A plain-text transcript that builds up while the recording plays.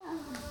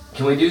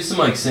Can we do some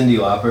like Cyndi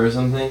Lauper or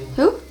something?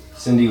 Who?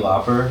 Cyndi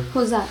Lauper.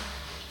 Who's that?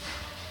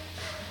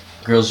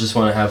 Girls just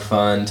want to have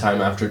fun,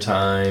 time after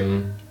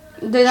time.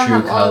 They don't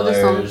True have all of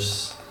the colors.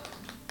 songs.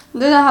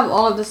 They don't have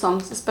all of the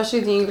songs,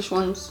 especially the English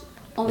ones.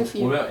 Only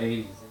few. What about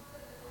 80s?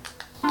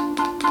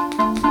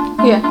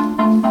 Yeah.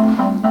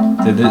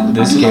 Did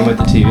this came with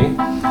the TV?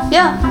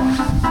 Yeah.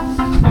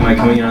 Am I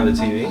coming out of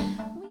the TV?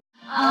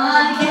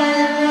 I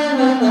can't live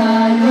a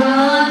life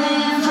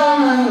running for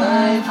my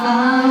life. I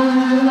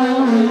will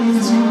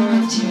always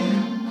want you.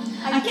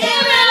 I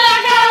can't be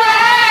like a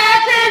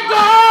wrecking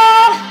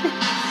ball.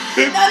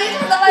 No need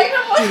for the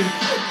microphone.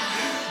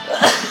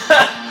 I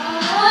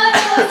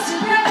want to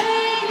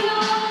break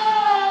your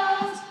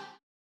heart.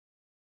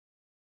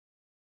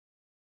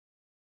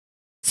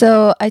 So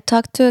I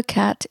talked to a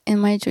cat in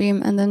my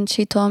dream, and then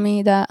she told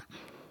me that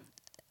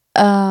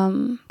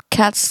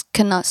cats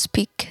cannot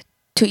speak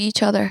to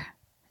each other.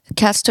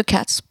 Cats to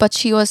cats, but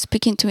she was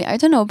speaking to me. I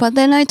don't know, but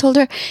then I told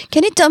her,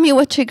 can you tell me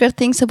what Trigger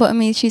thinks about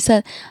me? She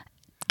said,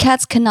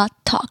 cats cannot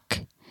talk.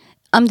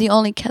 I'm the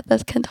only cat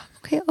that can talk.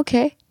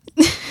 Okay.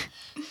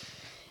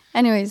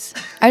 Anyways,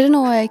 I don't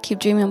know why I keep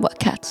dreaming about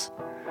cats.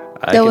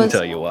 I can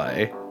tell you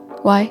why.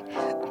 Why?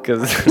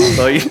 Because that's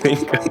all you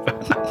think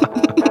about.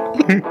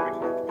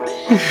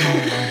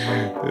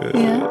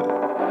 Yeah.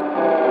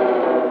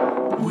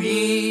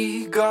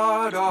 We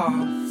got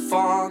off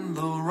on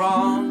the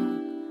wrong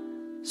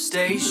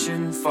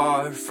station,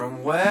 far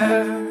from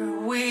where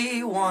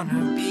we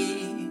wanna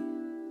be.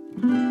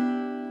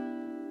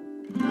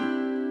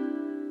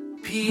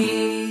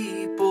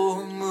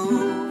 People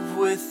move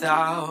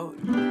without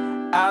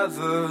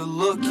ever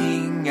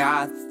looking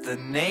at the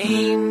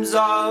names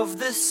of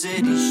the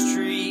city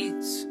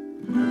streets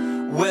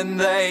when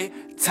they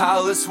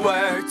tell us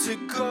where to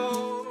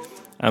go.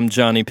 I'm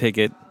Johnny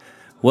Pickett.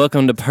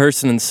 Welcome to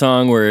Person and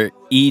Song, where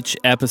each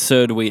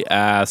episode we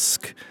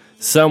ask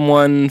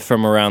someone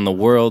from around the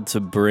world to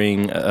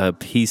bring a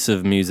piece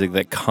of music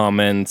that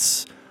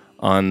comments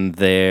on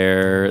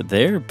their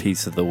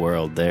piece of the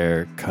world,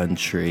 their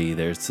country,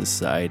 their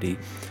society.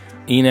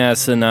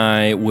 Ines and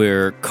I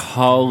were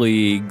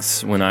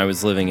colleagues when I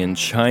was living in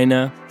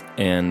China,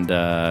 and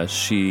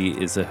she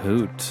is a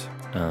hoot.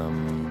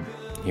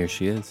 Here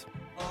she is.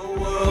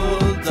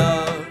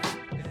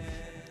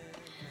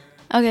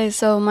 Okay,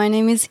 so my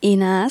name is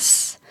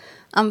Ines.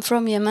 I'm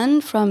from Yemen,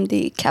 from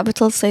the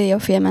capital city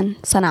of Yemen,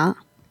 Sana'a.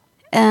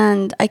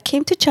 And I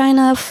came to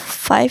China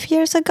 5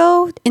 years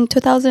ago, in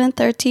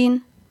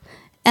 2013.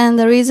 And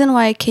the reason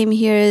why I came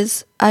here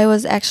is I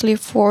was actually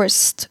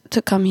forced to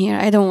come here.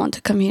 I don't want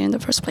to come here in the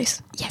first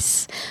place.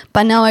 Yes.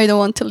 But now I don't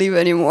want to leave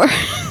anymore.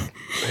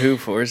 Who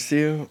forced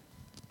you?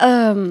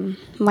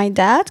 My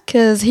dad,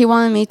 because he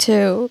wanted me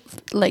to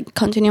like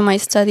continue my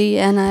study,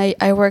 and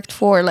I worked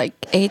for like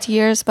 8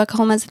 years back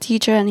home as a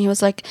teacher, and he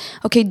was like,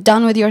 okay,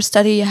 done with your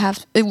study, you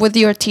have with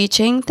your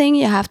teaching thing,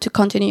 you have to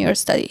continue your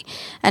study.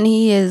 And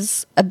he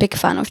is a big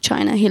fan of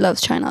China. He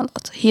loves China a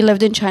lot. He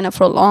lived in China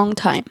for a long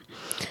time.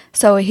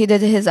 So he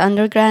did his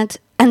undergrad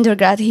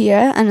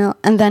here,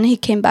 and then he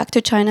came back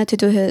to China to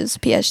do his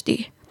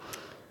PhD.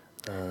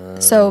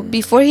 So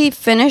before he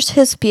finished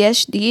his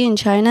PhD in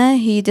China,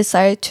 he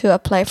decided to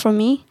apply for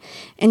me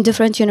in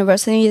different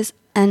universities,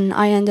 and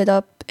I ended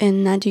up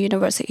in Nanjing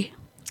University.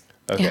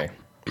 Okay.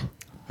 Yeah.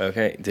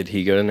 Okay. Did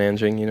he go to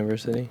Nanjing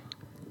University?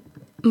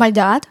 My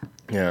dad?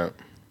 Yeah.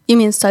 You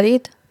mean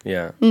studied?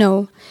 Yeah.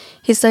 No.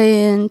 He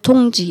studied in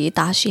Tongji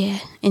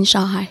Daxue in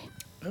Shanghai.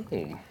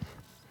 Oh,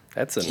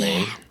 that's a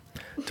name.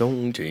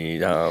 Tongji.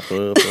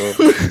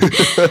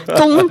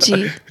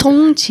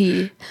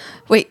 Tongji.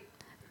 Wait.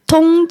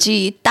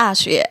 Tongji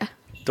Daxue.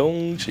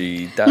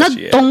 Tongji Not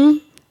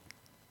Daxue.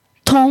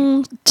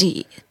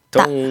 Tongji.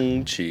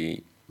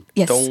 Tongji.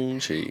 Yes.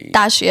 Tongji.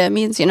 Daxue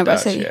means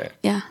university. Daxue.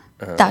 Yeah.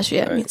 Uh-huh.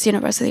 Daxue Right. means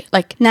university.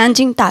 Like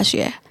Nanjing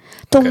Daxue.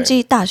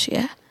 Tongji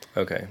Daxue.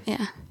 Okay.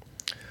 Yeah.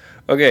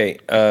 Okay.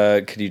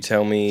 Could you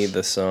tell me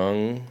the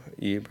song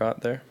you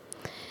brought there?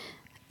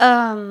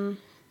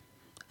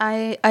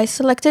 I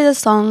selected a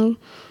song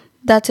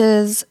that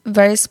is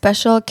very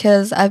special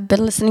because I've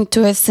been listening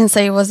to it since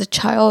I was a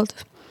child.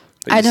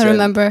 But I you don't said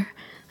remember.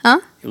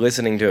 Huh?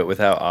 Listening to it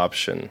without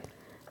option.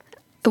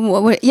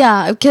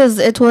 Yeah, because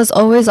it was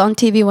always on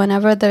TV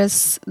whenever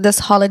there's this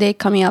holiday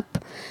coming up.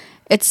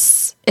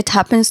 It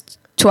happens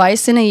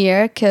twice in a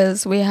year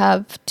because we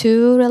have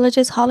 2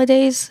 religious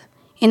holidays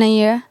in a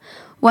year.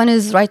 One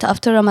is right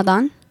after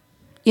Ramadan.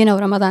 You know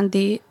Ramadan,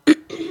 the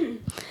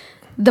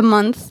the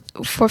month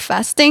for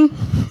fasting.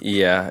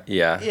 Yeah.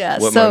 Yeah,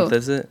 What so- month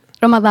is it?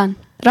 Ramadan.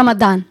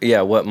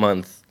 Yeah, what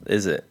month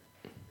is it?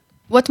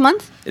 What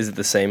month? Is it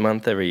the same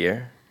month every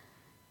year?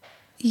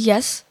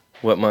 Yes.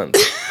 What month?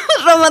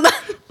 Ramadan.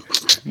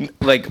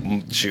 Like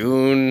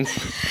June?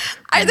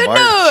 I don't March?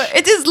 know.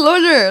 It is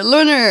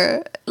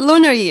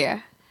lunar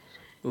year.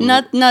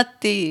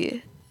 Not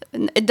the.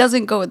 It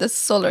doesn't go with the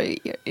solar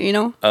year. You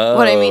know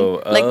what I mean?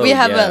 Like we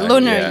have a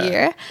lunar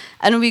year,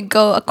 and we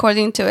go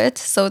according to it.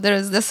 So there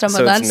is this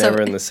Ramadan. So it's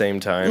never in the same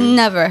time?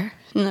 Never.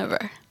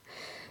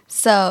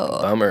 So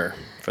Bummer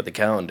for the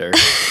calendar.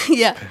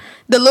 yeah,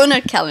 The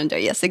lunar calendar,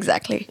 yes,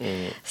 exactly.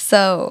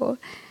 So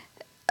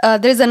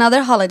there's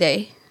another holiday,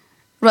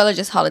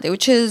 religious holiday,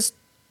 which is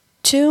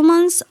 2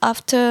 months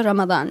after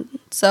Ramadan.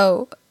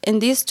 So in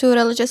these two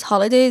religious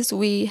holidays,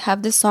 we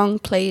have this song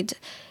played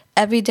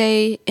every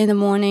day in the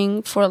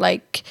morning for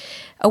like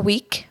a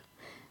week.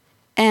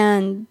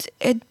 And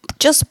it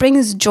just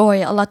brings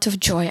joy, a lot of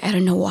joy. I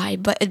don't know why,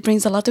 but it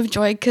brings a lot of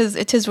joy because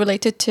it is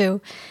related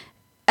to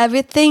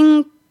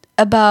everything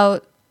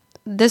about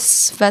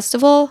this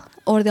festival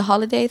or the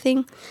holiday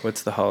thing.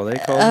 What's the holiday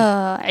called?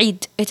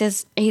 Eid. It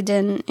is Eid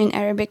in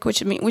Arabic,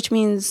 which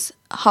means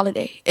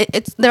holiday.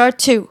 There are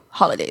two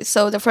holidays.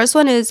 So the first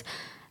one is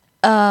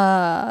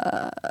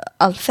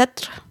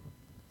Al-Fitr.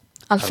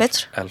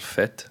 Al-Fitr.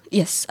 Al-Fitr.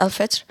 Yes,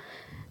 Al-Fitr.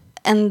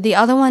 And the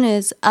other one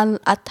is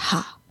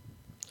Al-Adha.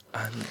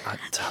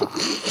 Al-Adha.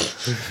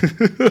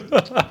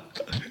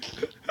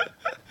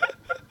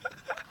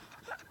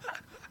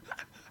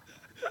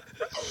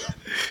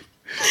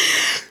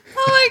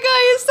 Oh my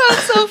god, you sound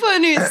so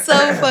funny. So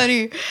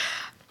funny.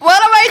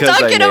 What am I 'Cause I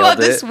talking nailed about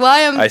this? it. Why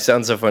am I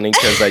sound so funny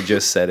because I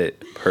just said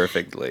it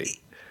perfectly.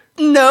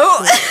 No.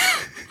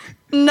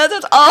 Not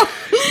at all.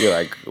 You're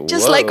like,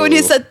 Just like when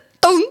you "Whoa." said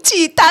冬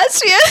季大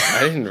雪.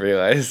 I didn't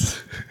realize.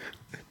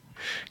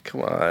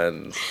 Come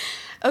on.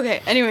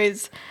 Okay,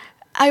 anyways,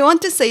 I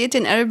want to say it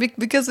in Arabic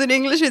because in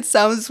English it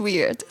sounds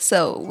weird.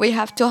 So we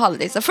have two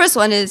holidays. The first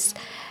one is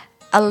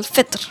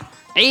Al-Fitr,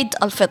 Eid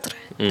Al-Fitr.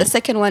 The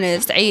second one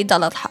is Eid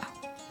Al-Adha.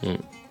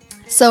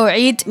 So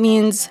Eid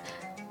means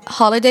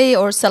holiday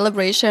or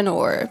celebration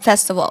or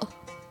festival.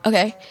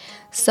 Okay,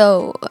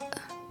 so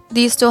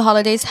these two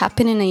holidays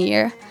happen in a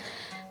year.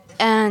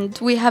 And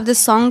we have this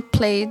song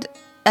played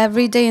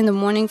every day in the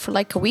morning for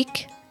like a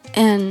week.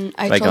 And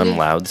I Like told on you,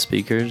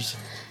 loudspeakers?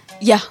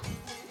 yeah,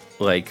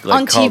 Like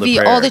on call TV, the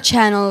all prayer. the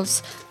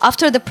channels.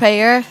 After the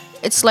prayer,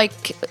 it's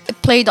like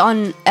played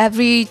on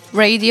every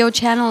radio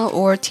channel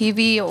or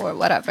TV or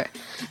whatever.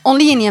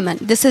 Only in Yemen.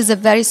 This is a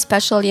very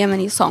special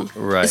Yemeni song.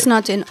 Right. It's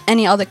not in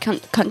any other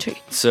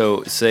country.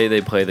 So, say they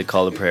play the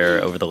call to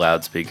prayer over the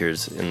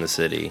loudspeakers in the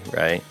city,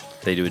 right?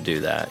 They would do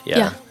that, yeah.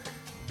 Yeah.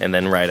 And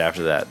then right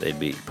after that, they'd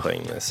be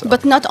playing this song.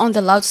 But not on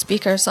the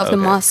loudspeakers of the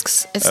Okay.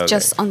 mosques. It's Okay.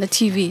 just on the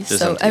TV. Just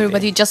So on TV.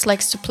 everybody just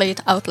likes to play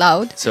it out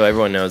loud. So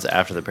everyone knows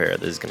after the prayer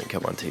this is going to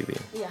come on TV.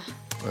 Yeah.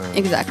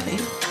 Exactly.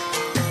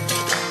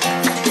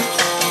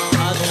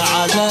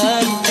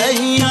 على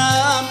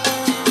الأيام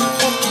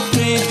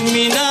ريد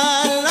من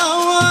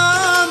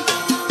الأوام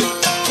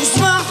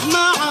تصبح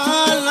مع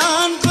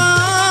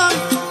الأنقام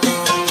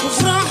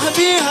وافرح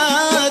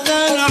بهذا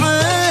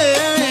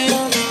العيد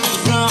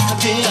افرح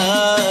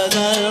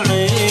بهذا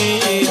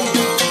العيد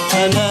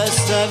أنا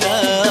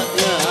السلام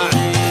يا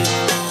عيد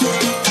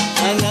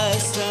أنا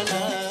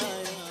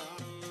السلام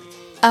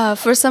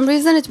For some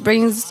reason, it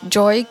brings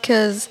joy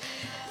because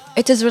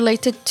it is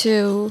related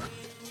to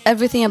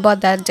everything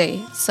about that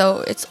day.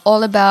 So it's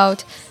all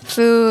about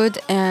food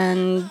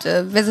and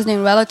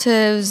visiting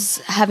relatives,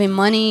 having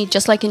money.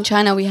 Just like in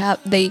China,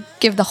 they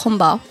give the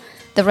hongbao,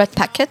 the red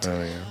packet.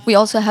 Oh, yeah. We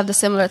also have the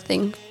similar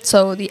thing.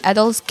 So the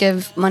adults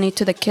give money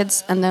to the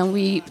kids, and then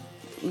we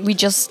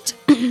just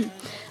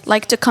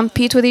like to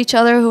compete with each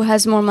other who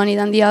has more money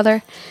than the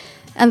other.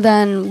 And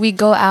then we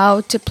go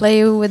out to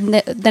play with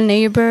the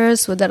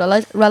neighbors, with the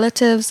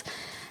relatives.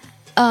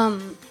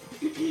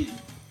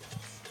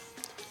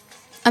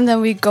 And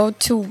then we go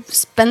to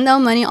spend our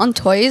money on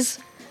toys.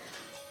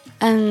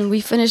 And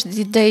we finish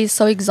the day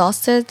so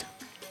exhausted.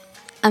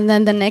 And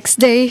then the next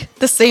day,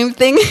 the same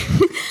thing,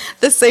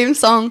 the same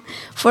song.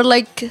 For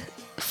like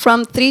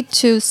from 3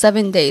 to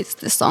 7 days,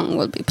 the song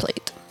will be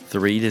played.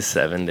 3 to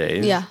 7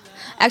 days? Yeah.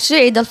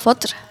 Actually, Eid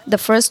al-Fitr, the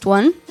first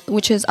one,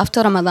 which is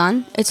after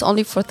Ramadan, it's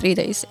only for 3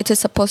 days. It is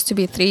supposed to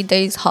be 3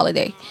 days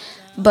holiday.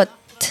 But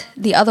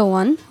the other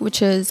one,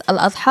 which is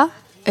Al-Adha,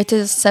 it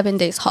is 7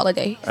 days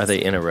holiday. Are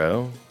they in a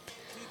row?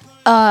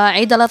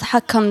 Eid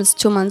al-Adha comes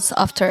 2 months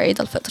after Eid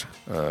al-Fitr.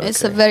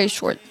 It's a okay. very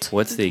short.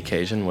 What's the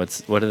occasion?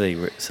 What are they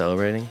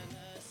celebrating?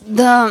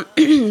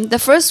 The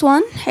first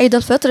one, Eid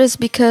al-Fitr, is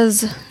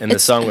because And the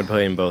it's- song would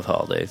play in both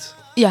holidays.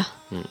 Yeah.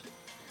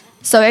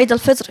 So Eid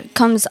al-Fitr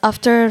comes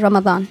after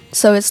Ramadan.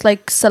 So it's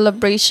like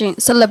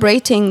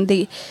celebrating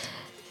the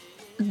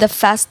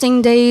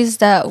fasting days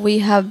that we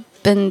have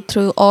been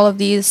through all of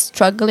these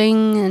struggling,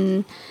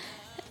 and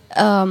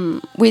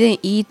we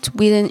didn't eat,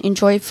 we didn't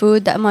enjoy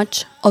food that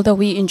much, although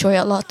we enjoy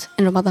a lot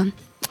in Ramadan.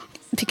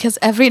 Because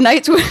every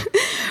night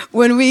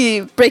when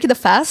we break the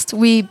fast,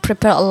 we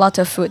prepare a lot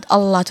of food,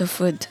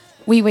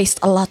 We waste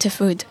a lot of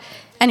food.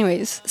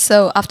 Anyways,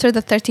 so after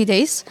the 30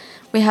 days,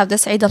 we have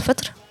this Eid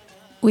al-Fitr.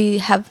 We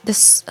have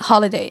this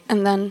holiday.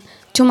 And then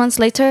 2 months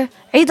later,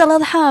 Eid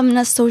al-Adha. I'm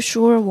not so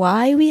sure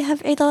why we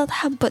have Eid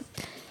al-Adha, but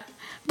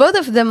both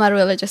of them are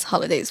religious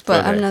holidays.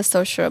 But I'm Okay. not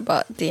so sure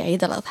about the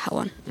Eid al-Adha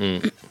one.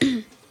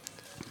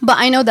 But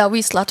I know that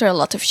we slaughter a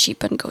lot of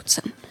sheep and goats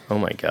and Oh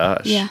my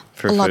gosh. Yeah,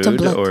 For a lot of food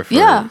blood. or for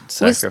Yeah,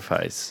 we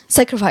sacrifice?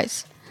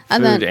 sacrifice.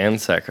 And Food then,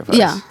 and sacrifice.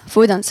 yeah,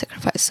 food and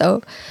sacrifice.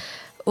 So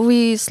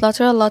we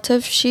slaughter a lot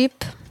of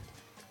sheep,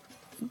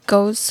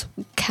 goats,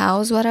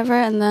 cows, whatever,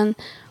 and then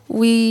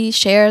we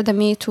share the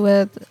meat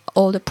with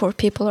all the poor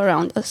people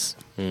around us.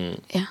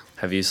 Yeah.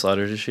 Have you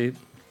slaughtered a sheep?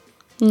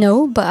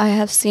 No, but I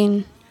have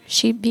seen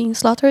sheep being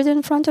slaughtered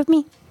in front of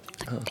me.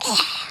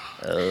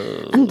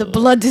 And the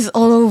blood is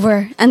all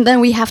over. And then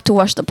we have to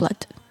wash the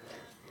blood.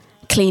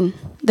 Clean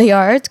the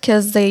yard,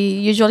 because they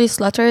usually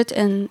slaughter it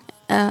in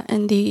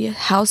the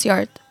house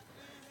yard.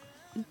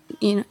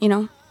 You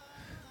know?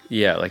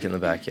 Yeah, like in the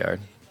backyard.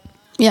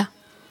 Yeah.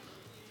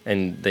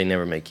 And they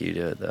never make you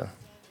do it, though.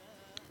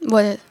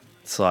 What?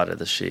 Slaughter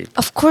the sheep.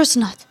 Of course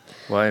not.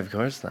 Why? Of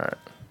course not.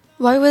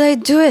 Why would I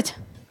do it?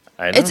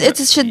 I don't It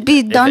should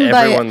be done if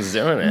by everyone's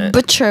doing it.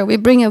 butcher. We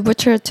bring a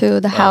butcher to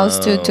the house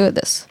to do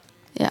this.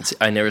 Yeah.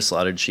 I never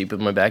slaughtered sheep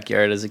in my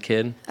backyard as a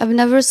kid. I've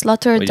never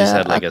slaughtered We just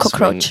had a like a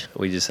cockroach.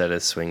 swing. We just had a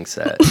swing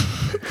set.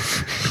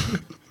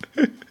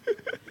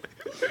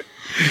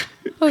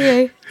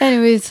 Okay.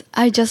 Anyways,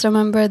 I just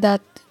remember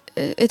that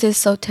it is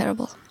so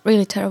terrible.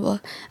 Really terrible.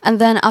 And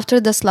then after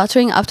the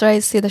slaughtering, after I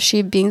see the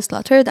sheep being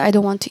slaughtered, I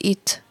don't want to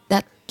eat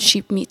that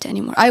sheep meat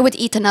anymore. I would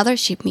eat another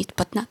sheep meat,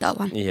 but not that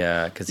one.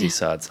 Yeah, because you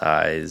saw its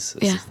eyes.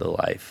 This is the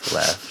life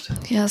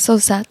left. Yeah, so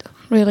sad.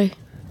 Really.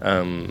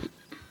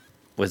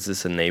 Was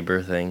this a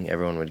neighbor thing?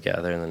 Everyone would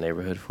gather in the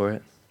neighborhood for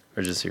it?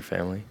 Or just your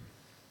family?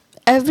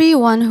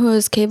 Everyone who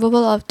is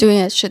capable of doing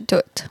it should do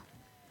it.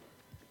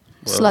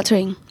 Well,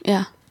 Slaughtering,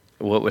 yeah.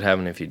 What would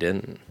happen if you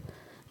didn't?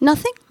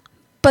 Nothing.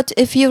 But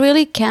if you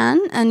really can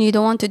and you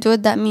don't want to do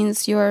it, that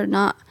means you're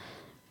not.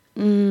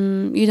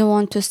 You don't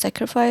want to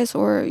sacrifice,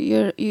 or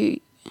you're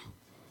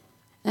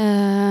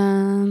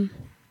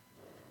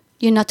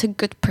not a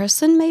good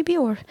person, maybe,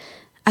 or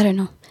I don't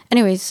know.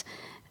 Anyways,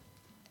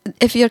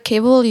 if you're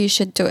capable, you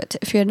should do it.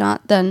 If you're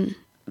not, then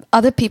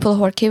other people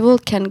who are capable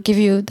can give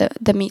you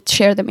the meat,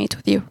 share the meat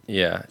with you.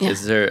 Yeah. Yeah.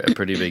 Is there a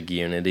pretty big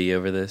unity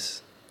over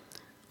this?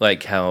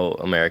 Like how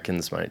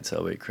Americans might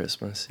celebrate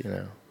Christmas, you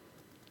know?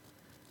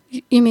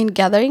 You mean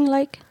gathering,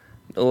 like?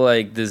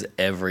 Like, does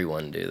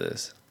everyone do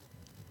this?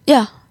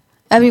 Yeah,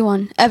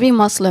 everyone. Every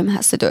Muslim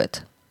has to do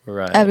it.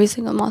 Right. Every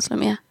single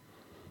Muslim, yeah.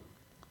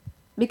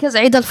 Because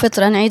Eid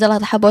al-Fitr and Eid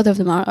al-Adha, both of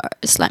them are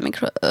Islamic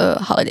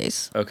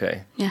holidays.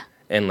 Okay. Yeah.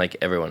 And like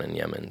everyone in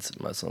Yemen's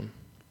Muslim.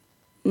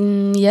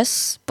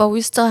 Yes, but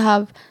we still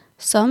have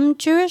some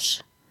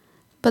Jewish,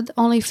 but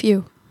only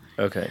few.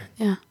 Okay.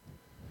 Yeah.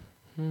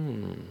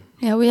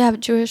 Yeah, we have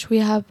Jewish, we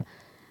have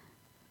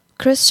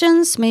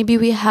Christians, maybe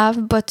we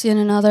have, but in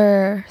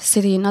another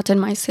city, not in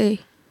my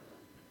city.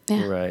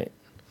 Yeah. Right.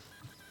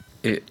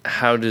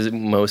 How does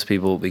most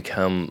people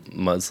become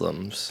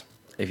Muslims,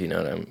 if you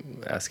know what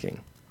I'm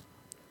asking?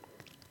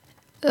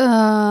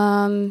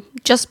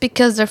 Just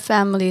because their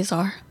families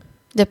are,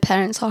 their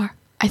parents are,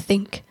 I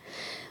think.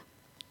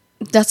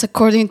 That's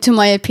according to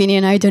my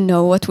opinion. I don't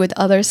know what would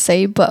others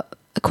say, but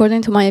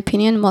according to my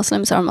opinion,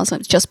 Muslims are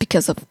Muslims just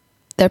because of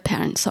their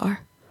parents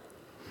are.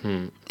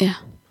 Yeah.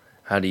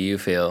 How do you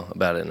feel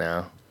about it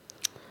now?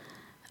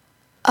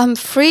 I'm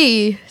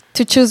free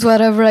to choose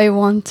whatever I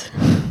want.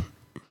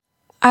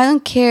 I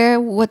don't care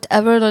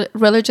whatever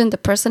religion the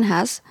person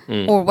has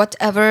or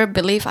whatever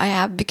belief I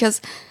have,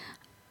 because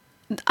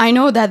I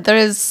know that there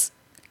is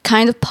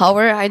kind of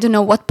power. I don't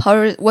know what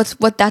power,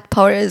 what that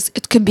power is.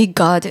 It could be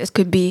God. It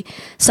could be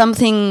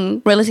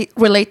something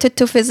related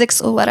to physics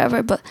or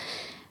whatever. But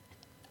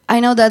I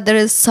know that there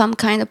is some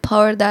kind of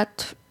power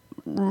that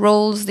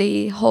rules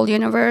the whole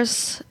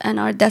universe and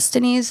our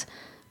destinies.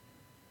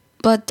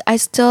 But I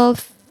still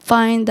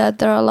find that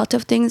there are a lot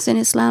of things in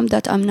Islam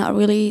that I'm not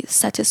really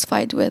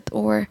satisfied with,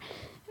 or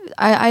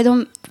I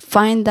don't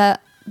find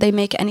that they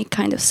make any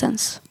kind of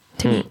sense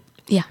to me.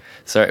 Yeah.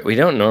 Sorry, we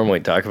don't normally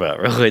talk about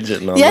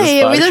religion on Yeah, this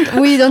yeah,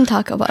 podcast. we don't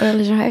talk about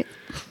religion, right?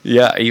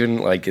 Yeah, even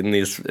like in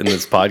this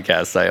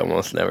podcast, I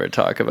almost never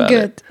talk about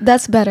Good. it.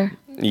 That's better.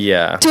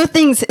 Yeah. Two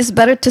things is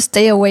better to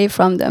stay away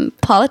from them: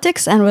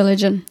 politics and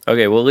religion.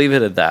 Okay, we'll leave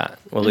it at that.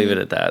 We'll leave it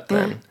at that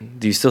then.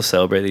 Do you still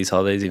celebrate these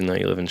holidays even though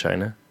you live in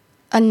China?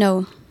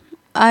 No.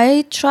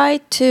 I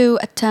tried to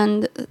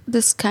attend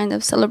this kind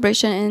of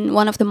celebration in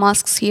one of the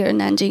mosques here in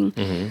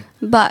Nanjing,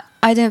 but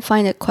I didn't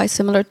find it quite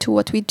similar to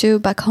what we do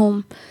back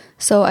home.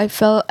 So I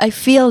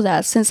feel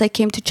that since I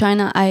came to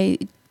China, I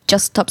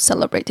just stopped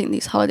celebrating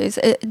these holidays.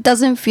 It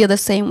doesn't feel the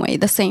same way,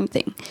 the same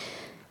thing,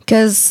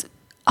 because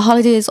a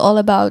holiday is all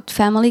about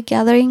family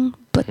gathering,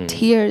 but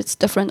here it's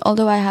different.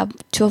 Although I have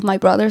two of my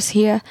brothers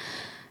here,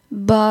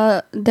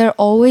 but they're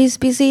always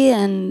busy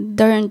and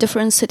they're in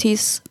different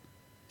cities.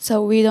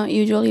 So we don't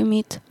usually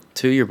meet.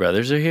 Two of your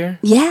brothers are here?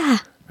 Yeah.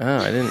 Oh,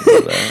 I didn't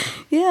know that.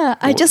 Yeah,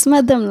 I just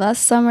met them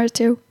last summer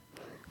too.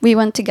 We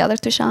went together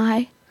to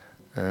Shanghai.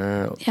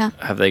 Yeah.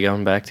 Have they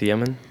gone back to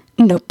Yemen?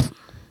 Nope.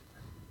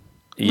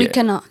 Yeah. We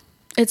cannot.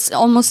 It's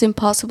almost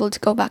impossible to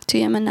go back to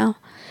Yemen now.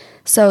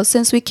 So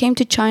since we came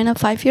to China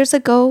 5 years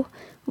ago,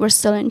 we're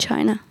still in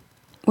China.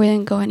 We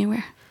didn't go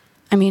anywhere.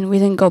 I mean, we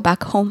didn't go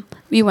back home.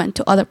 We went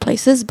to other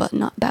places, but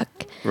not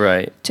back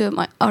Right.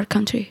 to our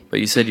country. But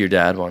you said your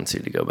dad wants you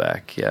to go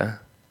back, yeah?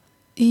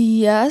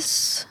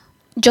 Yes.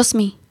 Just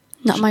me,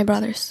 not my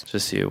brothers.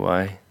 Just you,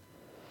 why?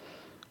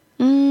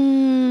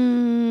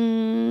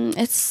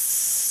 It's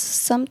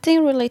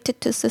something related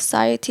to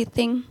society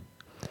thing.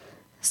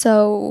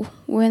 So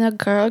when a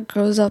girl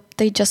grows up,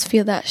 they just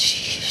feel that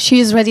she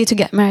is ready to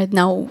get married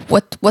now.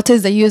 What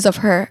is the use of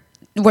her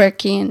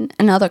working in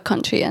another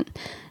country and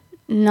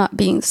not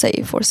being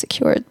safe or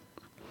secured?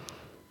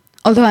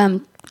 Although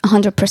I'm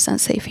 100%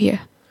 safe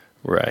here.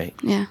 Right.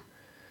 Yeah.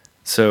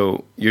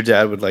 So your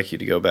dad would like you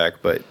to go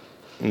back, but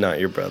not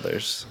your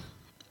brothers.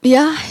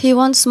 Yeah, he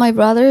wants my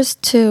brothers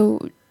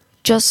to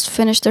just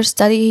finish their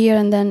study here,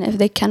 and then if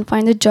they can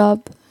find a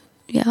job,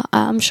 yeah,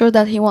 I'm sure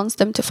that he wants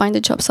them to find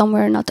a job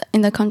somewhere not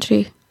in the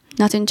country,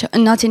 not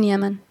in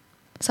Yemen,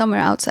 somewhere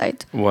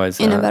outside. Why is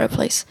that? In a better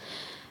place.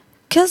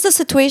 Because the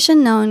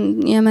situation now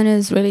in Yemen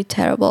is really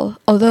terrible.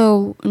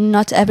 Although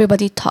not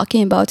everybody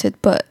talking about it,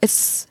 but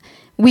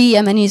we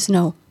Yemenis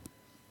know.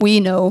 We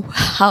know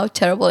how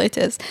terrible it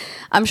is.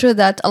 I'm sure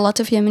that a lot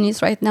of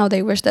Yemenis right now,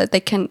 they wish that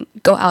they can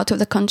go out of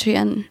the country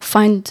and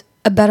find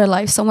a better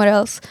life somewhere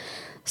else.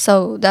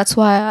 So that's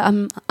why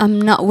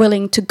I'm not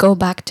willing to go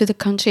back to the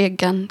country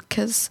again,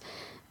 because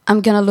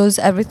I'm gonna lose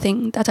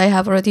everything that I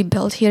have already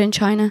built here in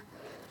China.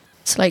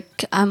 It's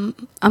like I'm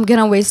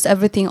gonna waste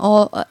everything,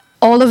 all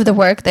of the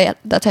work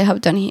that I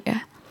have done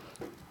here.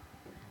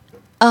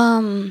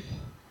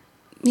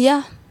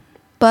 Yeah,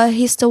 but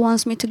he still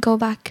wants me to go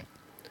back.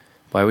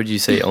 Why would you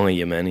say only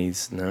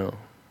Yemenis? No.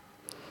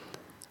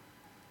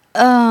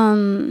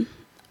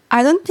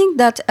 I don't think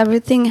that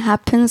everything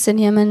happens in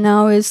Yemen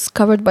now is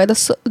covered by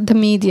the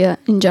media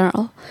in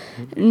general.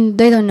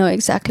 They don't know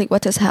exactly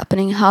what is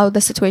happening, how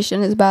the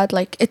situation is bad.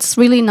 Like, it's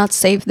really not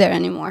safe there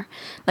anymore.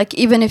 Like,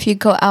 even if you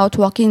go out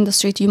walking in the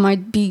street, you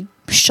might be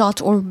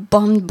shot or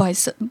bombed by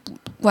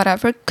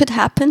whatever could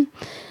happen.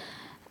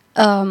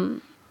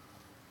 It's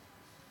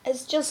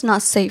just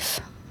not safe.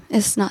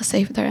 It's not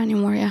safe there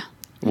anymore, yeah.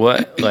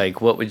 What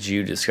would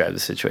you describe the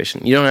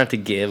situation? You don't have to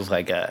give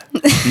like a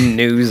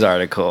news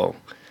article,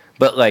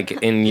 but like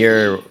when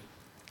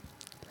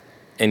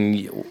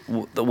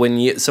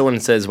someone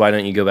says, "Why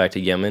don't you go back to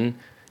Yemen?"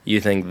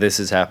 You think this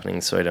is happening,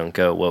 so I don't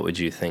go. What would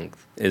you think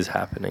is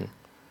happening?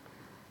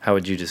 How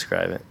would you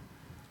describe it?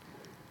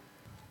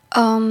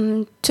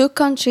 Two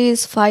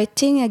countries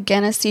fighting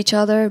against each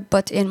other,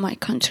 but in my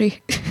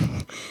country.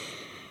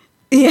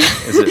 Yeah.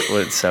 Is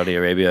it Saudi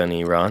Arabia and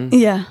Iran?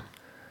 Yeah.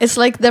 It's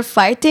like they're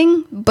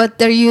fighting, but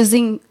they're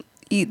using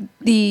the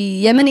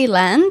Yemeni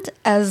land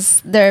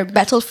as their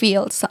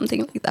battlefield,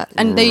 something like that.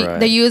 And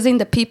they're using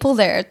the people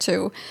there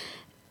to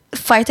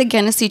fight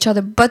against each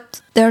other,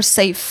 but they're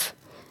safe.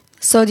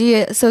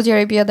 Saudi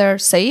Arabia, they're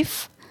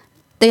safe.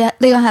 They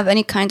don't have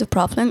any kind of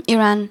problem.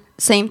 Iran,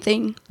 same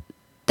thing.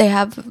 They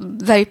have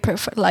very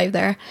perfect life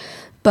there.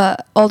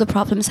 But all the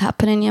problems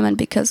happen in Yemen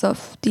because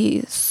of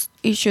these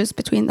issues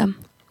between them.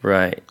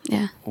 Right.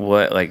 Yeah.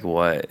 What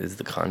is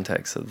the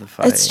context of the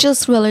fight? It's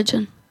just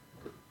religion.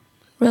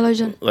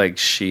 Religion. Like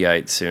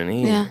Shiite,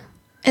 Sunni? Yeah.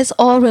 It's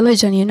all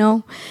religion, you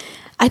know.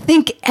 I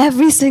think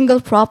every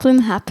single problem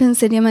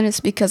happens in Yemen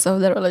is because of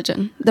the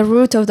religion. The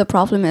root of the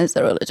problem is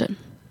the religion.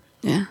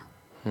 Yeah.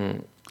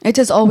 It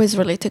is always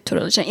related to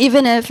religion,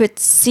 even if it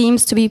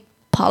seems to be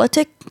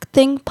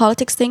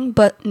politics thing,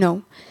 but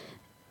no.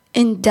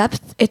 In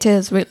depth, it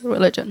is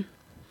religion.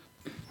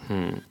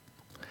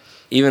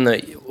 Even though,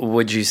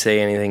 would you say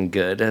anything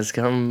good has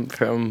come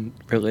from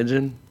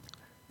religion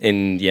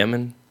in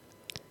Yemen?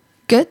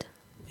 Good?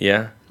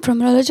 Yeah.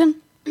 From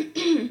religion?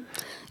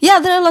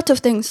 Yeah, there are a lot of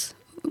things.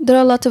 There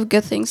are a lot of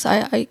good things.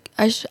 I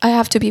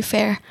have to be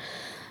fair.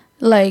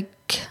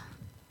 Like,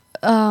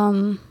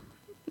 there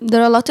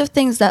are a lot of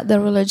things that the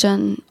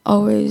religion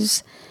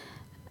always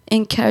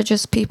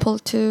encourages people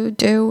to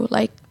do,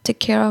 like take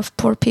care of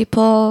poor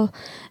people,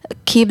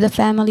 keep the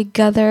family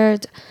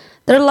gathered.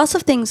 There are lots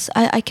of things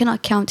I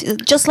cannot count.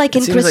 Just like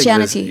in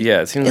Christianity.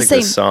 It seems like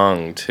the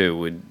song too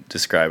would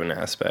describe an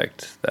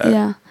aspect that.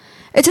 Yeah,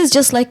 it is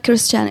just like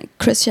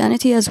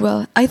Christianity as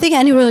well. I think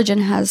any religion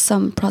has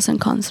some pros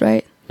and cons,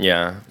 right?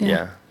 Yeah.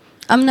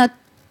 I'm not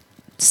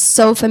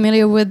so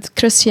familiar with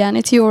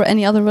Christianity or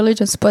any other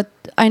religions, but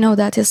I know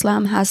that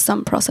Islam has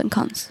some pros and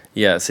cons.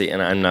 Yeah, see,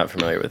 and I'm not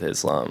familiar with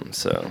Islam,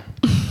 so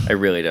I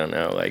really don't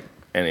know like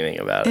anything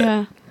about it.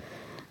 Yeah,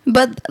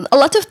 but a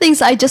lot of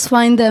things I just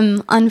find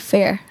them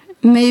unfair.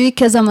 Maybe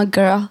because I'm a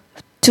girl.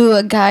 To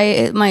a guy,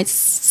 it might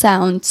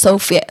sound so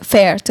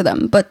fair to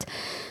them. But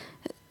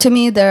to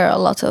me, there are a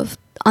lot of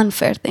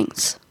unfair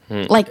things.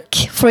 Like,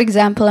 for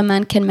example, a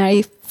man can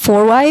marry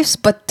 4 wives,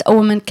 but a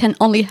woman can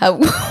only have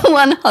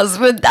 1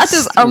 husband. That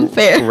is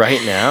unfair.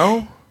 Right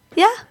now?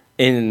 Yeah.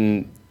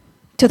 In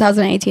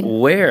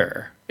 2018.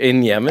 Where?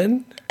 In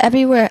Yemen?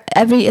 Everywhere.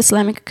 Every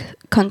Islamic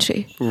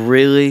country.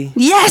 Really?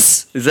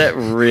 Yes! Is that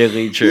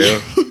really true?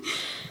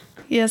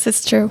 Yes,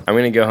 it's true. I'm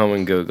going to go home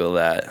and Google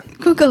that.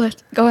 Google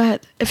it. Go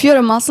ahead. If you're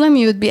a Muslim,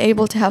 you would be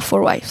able to have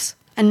 4 wives.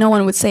 And no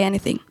one would say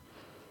anything.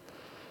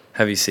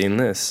 Have you seen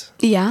this?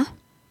 Yeah.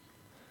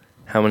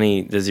 How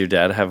many? Does your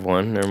dad have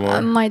 1 or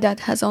more? My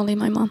dad has only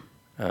my mom.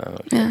 Oh,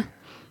 okay. Yeah.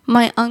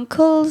 My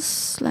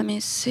uncles, let me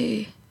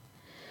see.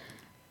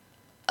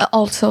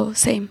 Also,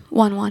 same.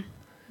 1.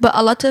 But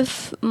a lot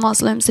of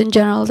Muslims in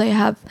general, they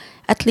have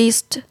at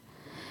least,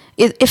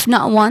 if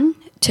not one,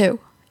 two,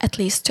 at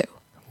least two.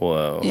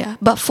 Whoa. Yeah,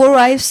 but 4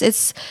 wives,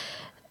 it's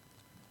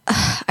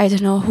I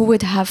don't know who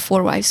would have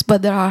 4 wives,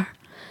 but there are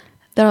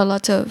a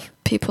lot of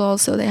people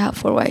also, they have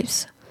 4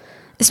 wives,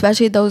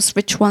 especially those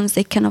rich ones.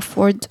 They can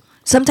afford.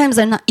 Sometimes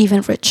they're not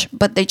even rich,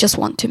 but they just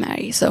want to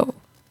marry. So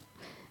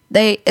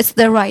it's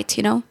their right,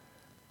 you know.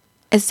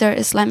 It's their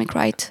Islamic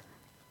right.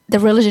 The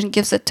religion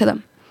gives it to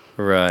them.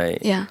 Right.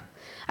 Yeah,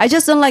 I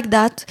just don't like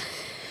that.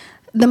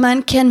 The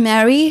man can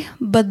marry,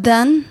 but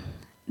then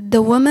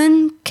the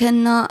woman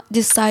cannot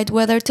decide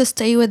whether to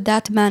stay with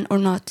that man or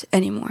not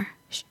anymore.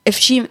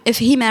 If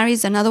he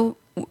marries another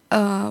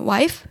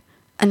wife,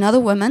 another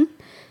woman,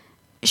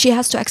 she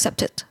has to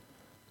accept it.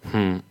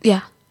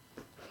 Yeah.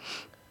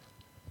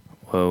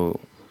 Whoa.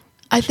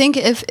 I think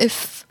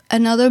if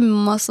another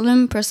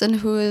Muslim person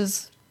who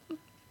is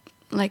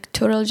like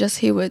total just,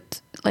 he would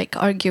like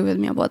argue with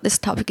me about this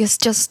topic. It's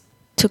just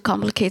too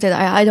complicated.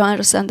 I don't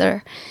understand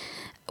their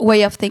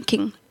way of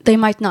thinking. They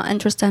might not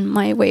understand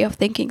my way of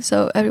thinking.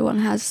 So everyone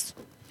has,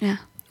 yeah.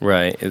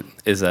 Right.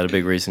 Is that a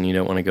big reason you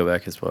don't want to go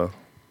back as well?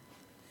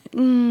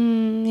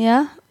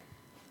 Yeah.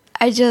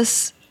 I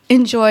just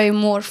enjoy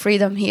more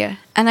freedom here.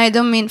 And I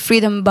don't mean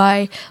freedom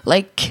by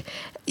like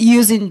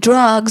using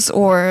drugs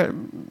or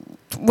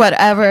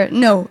whatever.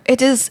 No,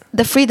 it is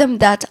the freedom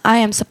that I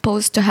am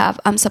supposed to have.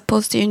 I'm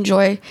supposed to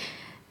enjoy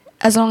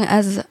as long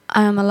as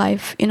I am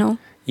alive, you know?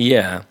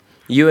 Yeah.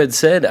 You had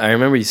said, I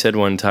remember you said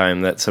one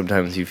time that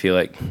sometimes you feel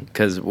like,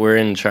 because we're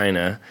in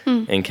China,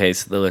 in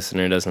case the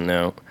listener doesn't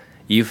know,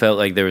 you felt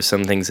like there were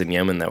some things in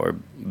Yemen that were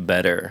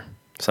better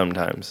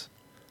sometimes.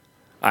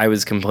 I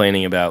was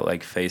complaining about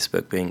like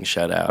Facebook being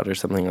shut out or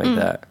something like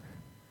that.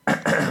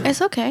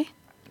 It's okay.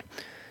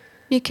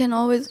 You can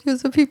always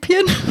use a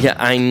VPN. Yeah,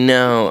 I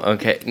know.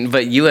 Okay.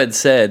 But you had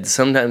said,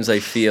 sometimes I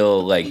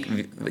feel like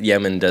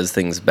Yemen does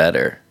things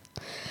better.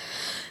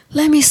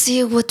 Let me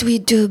see what we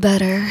do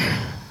better.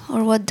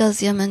 Or what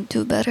does Yemen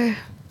do better?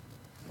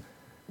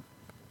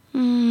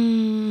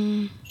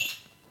 Having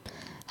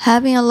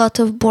a lot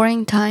of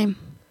boring time.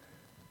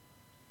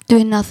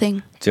 Doing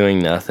nothing. Doing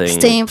nothing.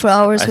 Staying for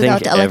hours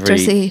without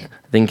electricity.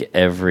 I think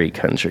every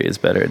country is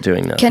better at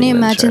doing nothing. Can you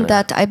than imagine China.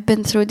 that? I've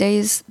been through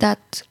days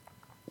that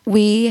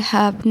we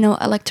have no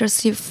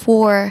electricity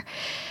for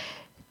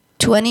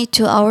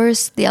 22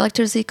 hours. The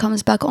electricity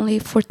comes back only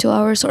for 2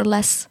 hours or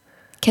less.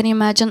 Can you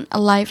imagine a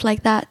life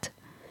like that?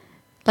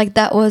 Like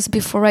that was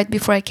right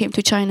before I came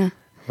to China.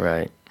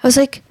 Right. I was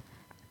like,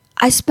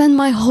 I spent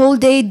my whole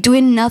day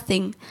doing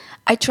nothing.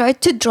 I tried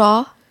to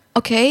draw.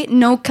 Okay,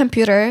 no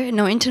computer,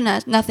 no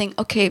internet, nothing.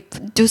 Okay,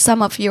 do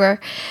some of your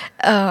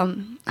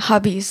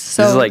hobbies.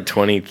 So This is like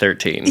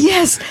 2013.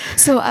 yes.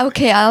 So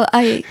okay,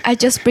 I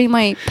just bring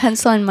my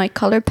pencil and my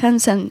color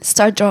pens and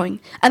start drawing,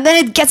 and then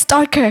it gets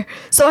darker,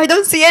 so I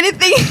don't see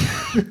anything.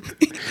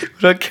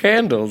 What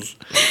candles?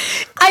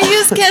 I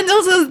use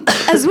candles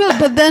as well,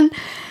 but then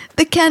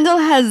the candle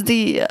has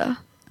the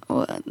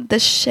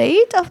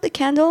shade of the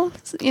candle,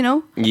 you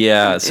know.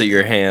 Yeah, so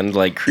your hand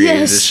like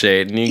creates a Yes.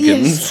 shade and you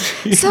Yes.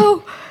 can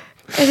So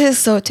it is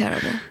so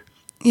terrible,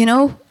 you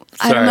know.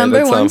 Sorry, I remember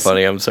that's once. not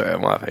funny. I'm sorry,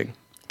 I'm laughing.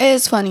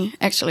 It's funny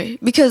actually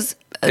because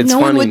It's no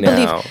one funny would now,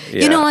 believe.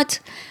 yeah. You know what?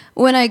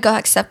 When I got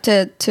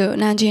accepted to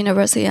Nanjing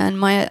University, and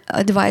my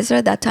advisor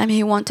at that time,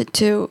 he wanted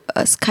to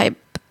Skype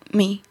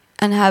me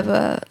and have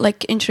a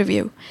like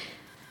interview.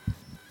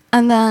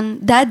 And then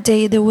that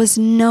day there was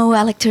no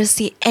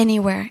electricity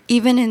anywhere,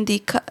 even in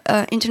the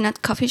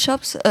internet coffee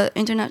shops,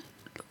 internet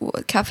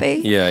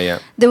cafe. Yeah.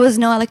 There was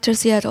no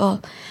electricity at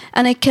all.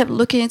 And I kept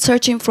looking and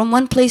searching from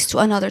one place to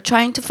another,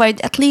 trying to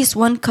find at least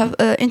one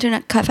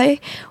internet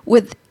cafe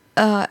with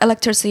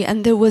electricity,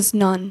 and there was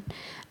none.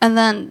 And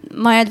then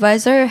my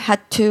advisor had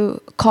to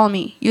call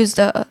me, use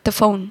the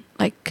phone,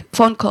 like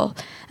phone call.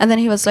 And then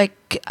he was like,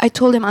 I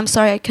told him, I'm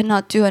sorry, I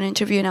cannot do an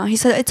interview now. He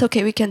said, it's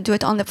okay, we can do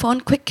it on the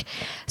phone quick.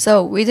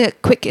 So we did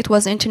it quick. It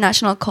was an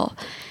international call.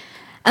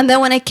 And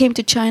then when I came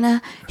to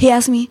China, he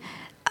asked me,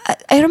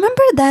 I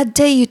remember that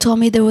day you told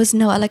me there was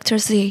no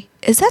electricity.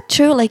 Is that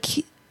true? Like,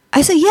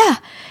 I said, yeah.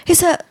 He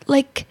said,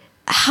 like,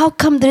 how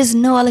come there's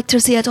no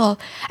electricity at all?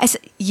 I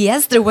said,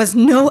 yes, there was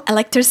no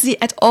electricity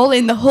at all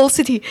in the whole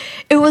city.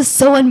 It was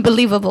so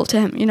unbelievable to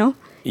him, you know?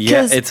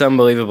 Yeah, 'Cause it's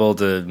unbelievable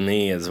to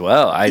me as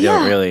well. I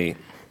don't really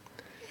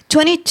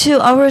 22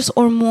 hours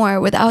or more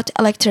without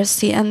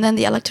electricity, and then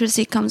the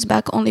electricity comes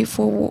back only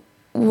for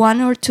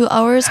 1 or 2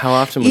 hours. How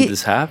often would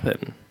this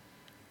happen?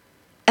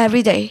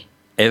 Every day.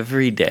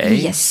 Every day?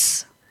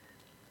 Yes.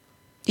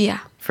 Yeah.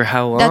 For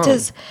how long? That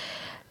is,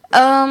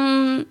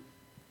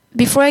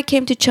 before I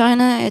came to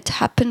China, it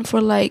happened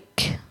for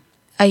like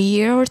a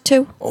year or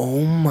two.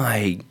 Oh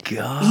my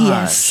gosh.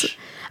 Yes.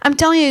 I'm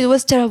telling you, it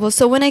was terrible.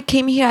 So when I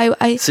came here,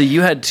 I So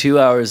you had 2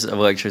 hours of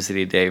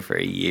electricity a day for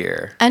a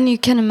year. and you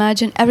can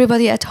imagine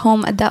everybody at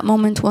home at that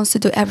moment wants to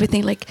do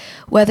everything, like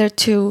whether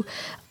to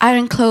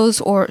iron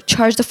clothes or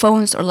charge the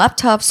phones or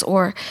laptops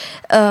or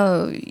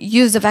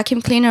use the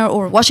vacuum cleaner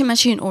or washing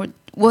machine or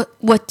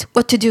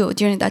what to do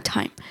during that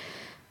time.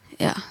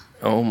 Yeah.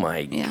 Oh my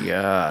Yeah.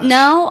 gosh.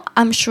 Now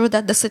I'm sure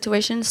that the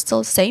situation is still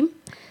the same.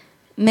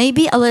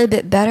 Maybe a little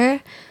bit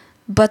better,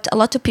 but a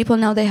lot of people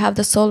now they have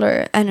the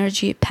solar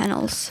energy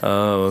panels.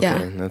 Oh, okay.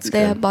 Yeah, That's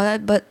they have good. bought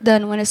it, but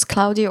then when it's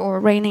cloudy or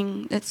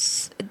raining, it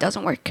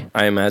doesn't work.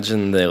 I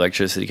imagine the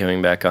electricity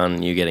coming back on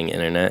and you getting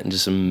internet and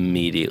just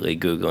immediately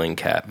Googling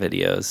cat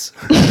videos.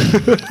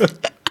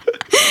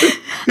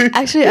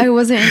 Actually, I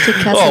wasn't into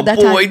cats Oh at that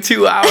boy, time.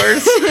 2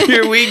 hours.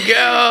 Here we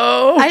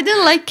go. I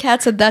didn't like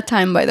cats at that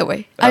time, by the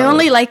way. I Oh.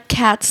 only like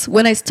cats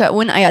when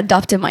I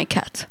adopted my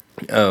cat.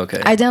 Oh,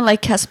 okay. I didn't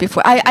like cats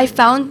before. I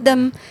found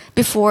them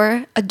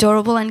before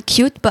adorable and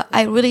cute, but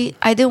I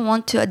didn't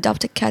want to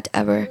adopt a cat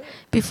ever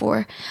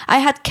before. I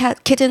had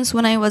kittens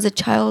when I was a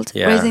child,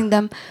 Yeah. raising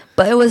them,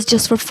 but it was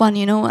just for fun,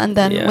 you know. And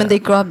then Yeah. when they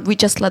grow up, we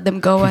just let them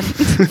go and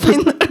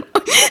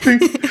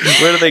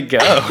Where do they go?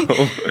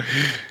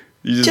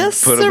 You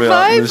Just put them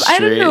out in the survive? I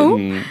don't street know.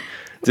 and-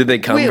 did they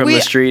come We- from we-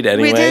 the street we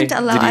anyway? didn't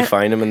allow- Did you I-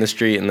 find them in the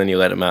street and then you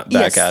let them out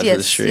back out to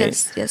the street?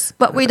 Yes.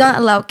 But we don't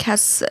allow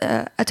cats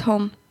at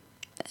home.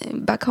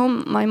 Back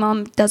home, my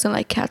mom doesn't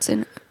like cats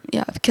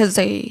because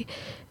they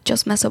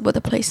just mess up with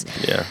the place.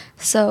 Yeah.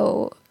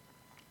 So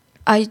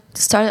I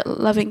started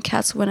loving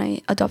cats when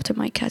I adopted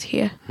my cat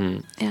here.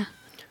 Yeah.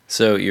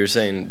 So you're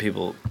saying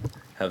people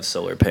have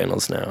solar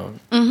panels now,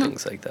 Mm-hmm.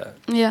 things like that.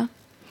 Yeah.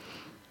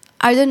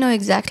 I don't know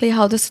exactly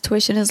how the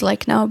situation is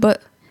like now,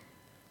 but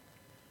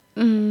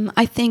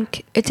I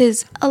think it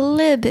is a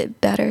little bit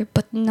better,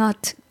 but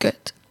not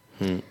good.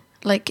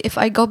 Like, if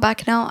I go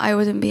back now, I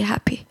wouldn't be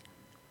happy.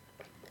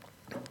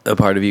 A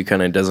part of you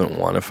kind of doesn't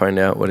want to find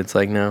out what it's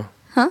like now?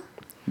 Huh?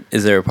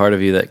 Is there a part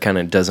of you that kind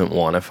of doesn't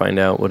want to find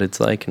out what it's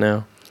like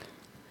now?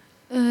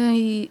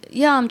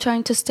 Yeah, I'm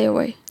trying to stay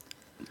away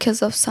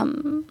because of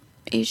some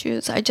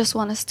issues. I just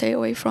want to stay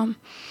away from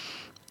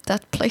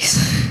that place.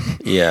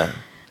 Yeah.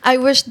 I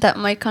wish that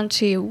my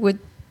country would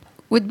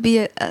be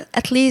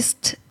at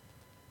least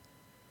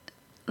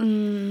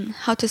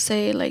how to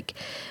say, like,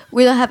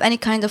 we don't have any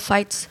kind of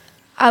fights.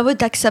 I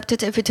would accept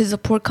it if it is a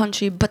poor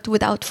country, but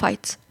without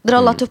fights. There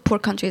are a lot of poor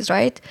countries,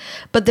 right?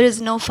 But there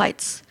is no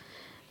fights.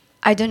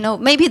 I don't know.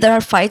 Maybe there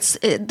are fights.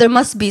 There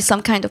must be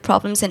some kind of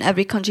problems in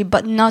every country,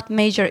 but not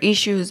major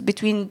issues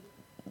between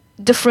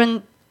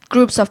different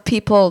groups of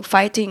people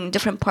fighting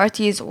different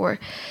parties or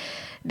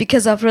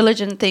because of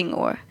religion thing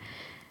or...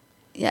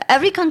 Yeah,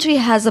 every country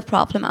has a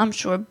problem, I'm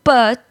sure,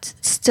 but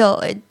still,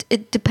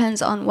 it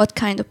depends on what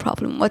kind of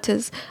problem. What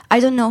is... I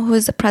don't know who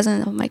is the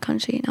president of my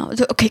country now.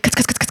 Okay, cut.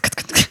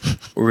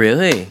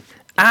 Really?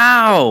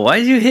 Ow! Why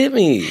did you hit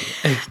me?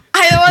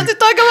 I don't want to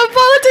talk about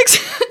politics.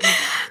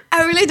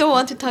 I really don't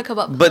want to talk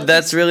about But politics.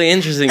 that's really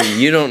interesting.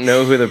 You don't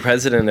know who the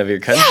president of your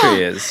country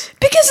Yeah. is.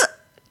 Because...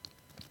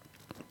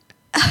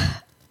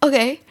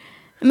 Okay,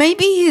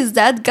 maybe he's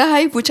that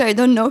guy, which I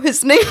don't know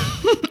his name.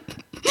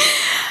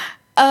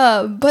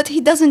 But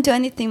he doesn't do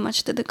anything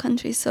much to the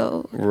country,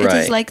 so it Right.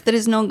 is like there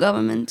is no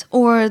government,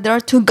 or there are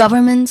two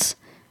governments.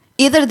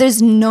 Either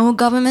there's no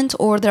government,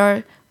 or there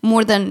are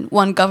more than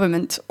one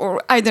government,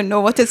 or I don't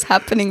know what is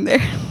happening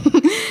there.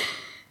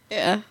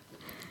 Yeah,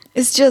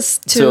 it's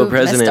just too So a messed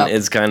president up.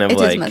 is kind of It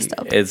is like, messed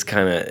up.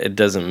 it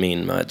doesn't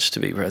mean much to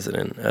be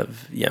president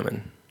of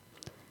Yemen.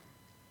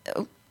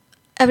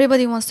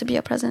 Everybody wants to be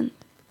a president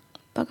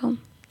back home.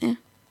 Yeah,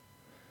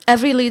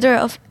 every leader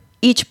of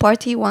each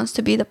party wants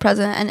to be the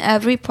president, and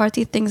every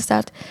party thinks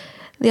that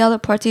the other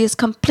party is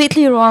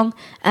completely wrong,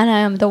 and I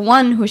am the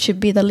one who should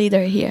be the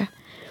leader here.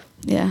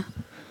 Yeah.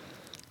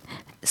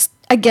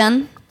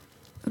 Again,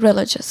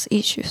 religious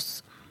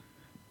issues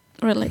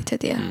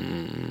related. Yeah.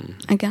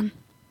 Again.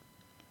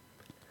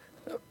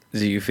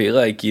 Do you feel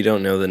like you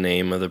don't know the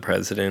name of the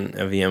president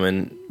of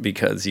Yemen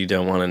because you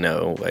don't want to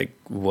know like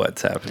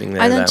what's happening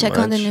there? I don't that check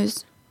on the much?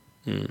 news.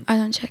 I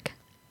don't check.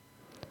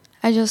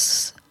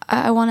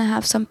 I want to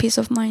have some peace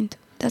of mind.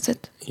 That's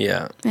it.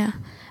 Yeah. Yeah.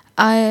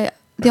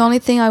 The only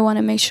thing I want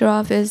to make sure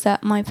of is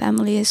that my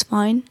family is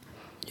fine,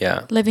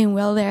 Yeah. living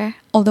well there.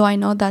 Although I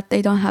know that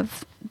they don't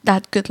have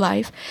that good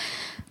life,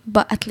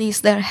 but at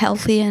least they're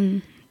healthy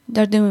and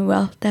they're doing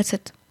well. That's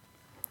it.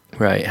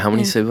 Right. How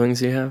many Yeah. siblings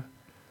do you have?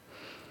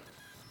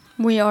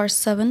 We are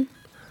 7.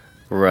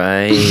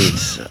 Right.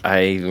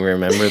 I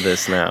remember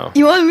this now.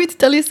 You want me to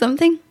tell you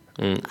something?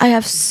 Mm. I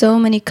have so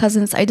many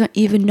cousins. I don't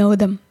even know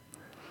them.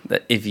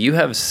 That if you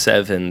have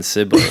 7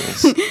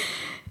 siblings,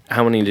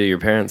 how many do your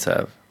parents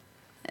have?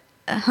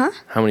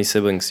 How many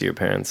siblings do your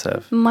parents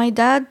have? My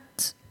dad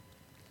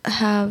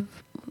have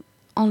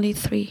only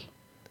 3.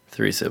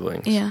 3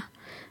 siblings. Yeah.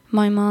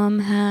 My mom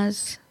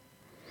has...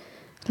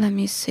 Let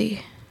me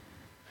see.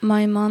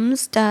 My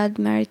mom's dad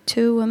married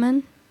 2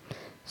 women.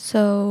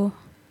 So,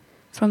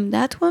 from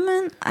that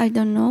woman, I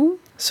don't know.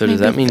 So does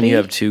maybe that mean 3? you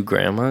have 2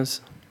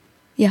 grandmas?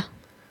 Yeah.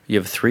 You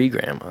have 3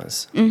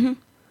 grandmas. Mm-hmm.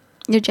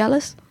 You're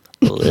jealous?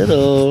 A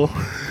little.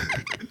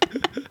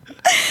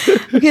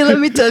 Okay, let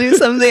me tell you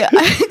something.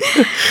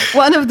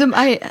 One of them,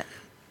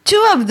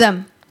 2 of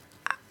them,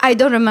 I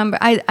don't remember.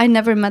 I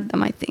never met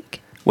them, I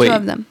think. Wait, two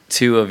of them.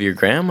 two of your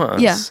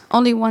grandmas? Yeah,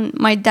 only one.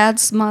 My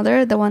dad's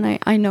mother, the one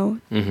I know,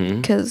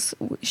 Mm-hmm. because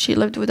she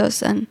lived with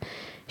us and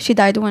she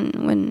died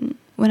when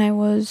I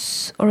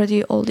was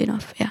already old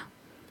enough. Yeah,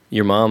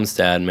 Your mom's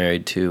dad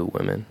married two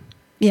women,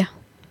 yeah.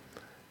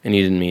 and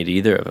you didn't meet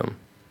either of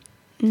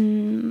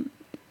them.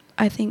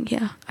 I think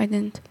I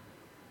didn't.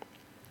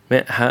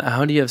 Man,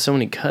 how do you have so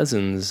many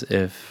cousins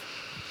if...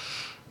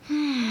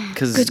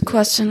 Cause, Good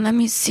question. Let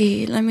me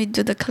see. Let me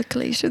do the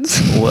calculations.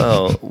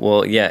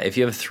 well, yeah, if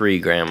you have three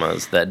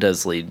grandmas, that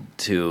does lead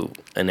to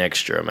an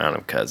extra amount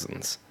of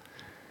cousins.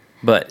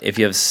 But if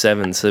you have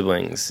 7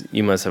 siblings,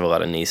 you must have a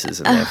lot of nieces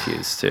and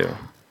nephews, too.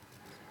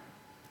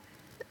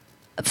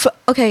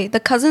 Okay, the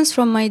cousins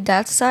from my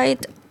dad's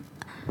side,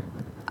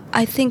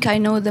 I think I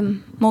know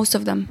them, most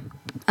of them,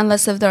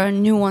 unless if there are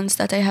new ones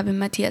that I haven't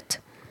met yet,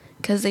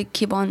 because they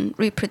keep on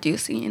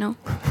reproducing, you know.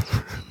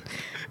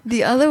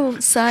 The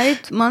other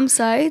side, mom's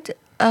side,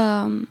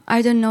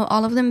 I don't know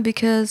all of them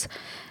because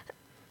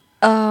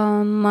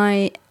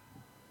my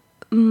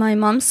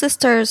mom's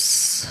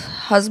sister's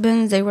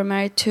husbands, they were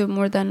married to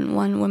more than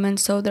one woman,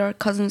 so there are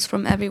cousins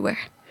from everywhere.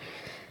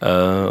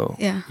 Oh.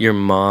 Yeah. Your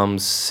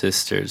mom's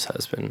sister's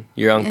husband.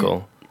 Your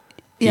uncle.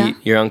 Yeah.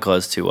 Your uncle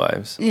has 2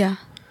 wives. Yeah.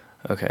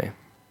 Okay.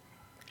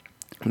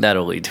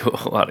 That'll lead to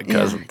a lot of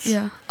cousins.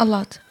 Yeah, a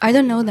lot. I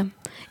don't know them.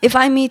 If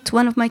I meet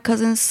one of my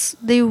cousins,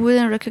 they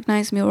wouldn't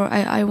recognize me, or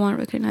I won't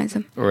recognize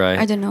them. Right.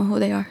 I don't know who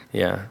they are.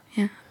 Yeah.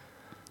 Yeah.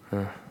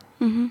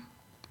 You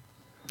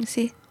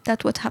see,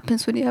 that's what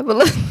happens when you have a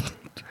lot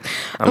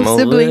I'm of a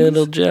siblings.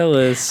 little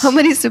jealous. How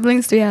many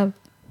siblings do you have?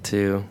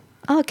 2.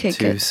 Okay,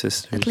 2 good.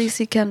 sisters. At least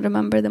you can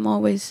remember them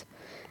always,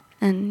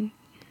 and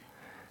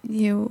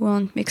you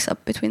won't mix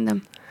up between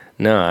them.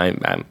 No,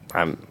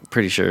 I'm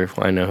pretty sure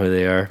I know who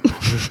they are.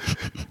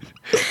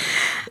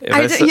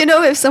 You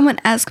know, if someone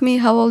asks me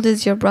how old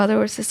is your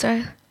brother or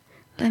sister,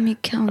 let me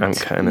count. I'm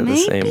kind of the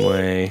same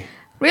way.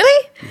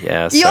 Really?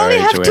 Yeah, You sorry,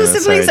 only have 2 Joanna,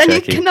 siblings sorry, and you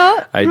Jackie.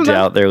 cannot I remember?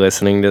 doubt they're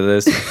listening to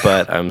this,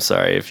 but I'm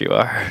sorry if you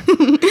are.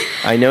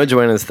 I know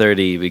Joanna's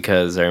 30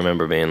 because I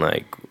remember being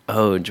like,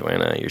 oh,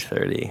 Joanna, you're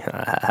 30.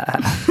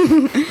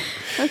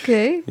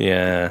 Okay.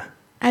 Yeah.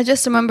 I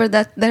just remember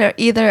that they're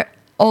either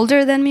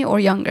older than me or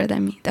younger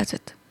than me. That's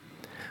it.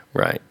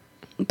 Right.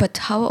 But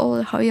how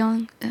old, how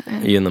young?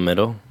 Are you in the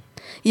middle?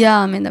 Yeah,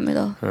 I'm in the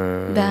middle.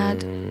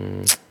 Bad.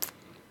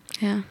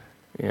 Yeah.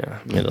 Yeah,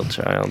 middle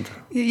child.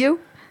 You?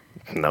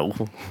 No.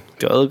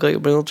 Do I look like a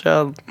middle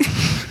child?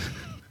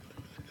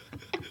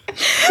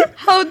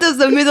 How does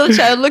the middle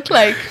child look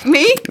like?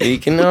 Me? You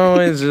can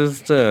always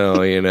just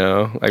tell, you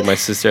know. Like my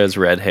sister has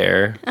red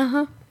hair.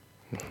 Uh-huh.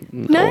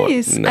 No,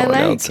 Nice. No I one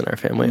like. else in our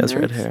family has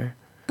red Nice. hair.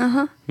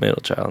 Uh-huh.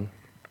 Middle child.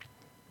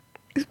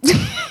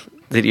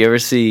 Did you ever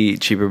see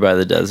Cheaper by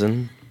the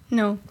Dozen?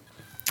 No.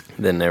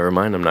 Then never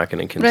mind. I'm not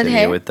going to continue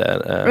hair? with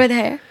that. Red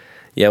hair?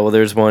 Yeah, well,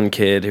 there's one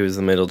kid who was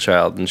the middle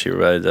child in Cheaper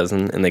by the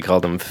Dozen, and they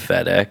called him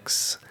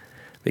FedEx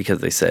because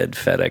they said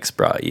FedEx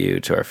brought you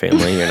to our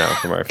family. You're not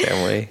from our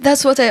family.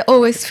 That's what I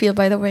always feel,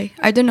 by the way.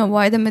 I don't know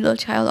why the middle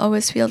child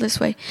always feel this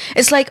way.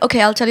 It's like,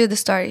 okay, I'll tell you the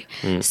story.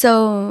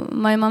 So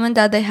my mom and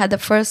dad, they had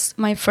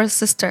my first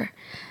sister.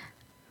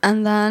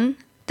 And then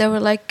they were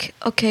like,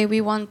 okay, we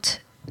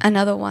want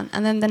another one.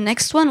 And then the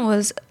next one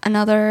was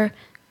another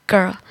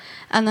girl.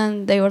 And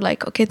then they were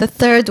like, okay, the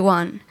third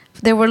one.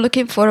 They were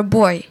looking for a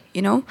boy,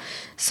 you know?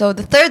 So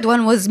the third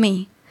one was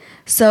me.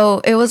 So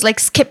it was like,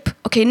 skip.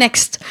 Okay,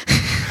 next.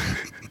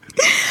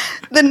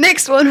 The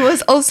next one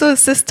was also a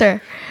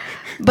sister.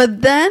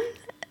 But then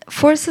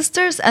 4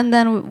 sisters, and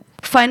then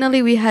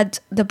finally we had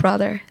the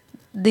brother.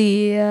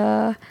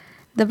 The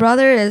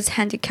brother is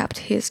handicapped.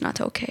 He is not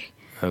okay.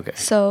 Okay.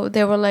 So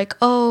they were like,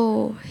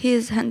 oh, he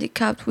is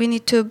handicapped. We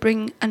need to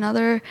bring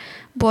another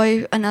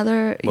boy,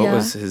 What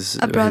was his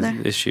brother.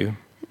 issue?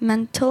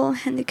 Mental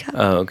handicap.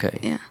 Oh, okay.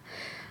 Yeah.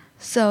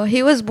 So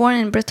he was born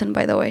in Britain,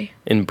 by the way.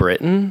 In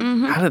Britain?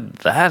 Mm-hmm. How did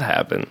that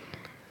happen?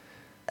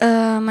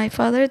 My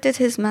father did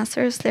his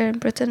master's there in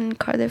Britain, in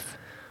Cardiff.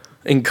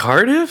 In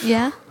Cardiff?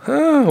 Yeah.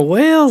 Oh,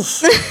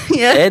 Wales.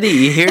 Yeah. Eddie,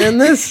 you hearing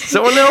this?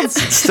 Someone else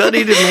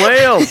studied in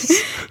Wales.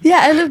 Yeah,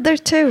 I lived there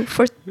too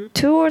for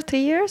 2 or 3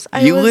 years.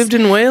 You lived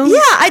in Wales? Yeah,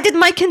 I did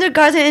my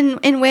kindergarten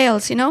in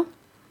Wales, you know?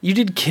 You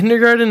did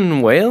kindergarten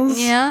in Wales?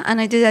 Yeah,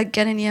 and I did that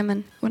again in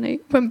Yemen when I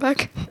went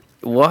back.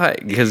 Why?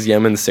 Because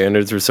Yemen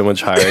standards were so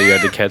much higher, you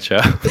had to catch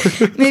up.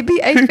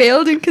 Maybe I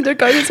failed in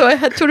kindergarten, so I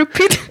had to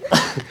repeat.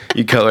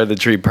 You color the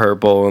tree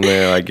purple, and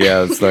they're like,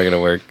 yeah, it's not going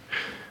to work.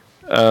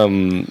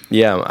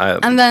 Yeah.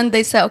 And then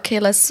they said, okay,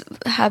 let's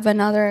have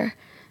another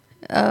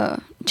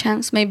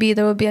chance. Maybe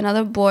there will be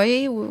another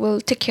boy. We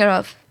will take care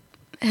of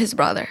his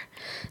brother.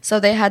 So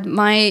they had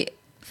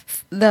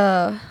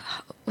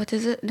what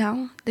is it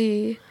now?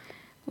 The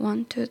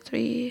 1, 2,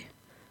 3,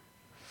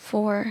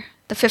 4,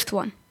 the 5th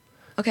one.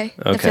 Okay,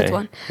 the 5th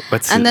one.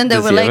 And then they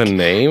does were he like, have a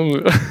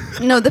name?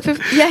 no, the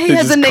 5th. Yeah, he They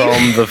has a just name. call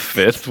him the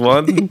 5th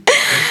one?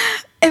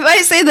 If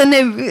I say the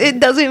name, it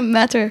doesn't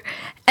matter.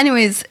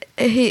 Anyways,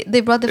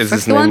 they brought the Is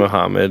first his name one.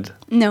 Muhammad?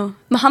 No,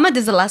 Muhammad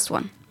is the last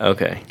one.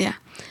 Okay. Yeah.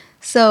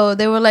 So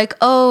they were like,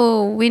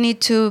 oh, we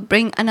need to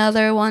bring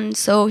another one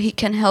so he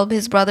can help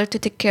his brother to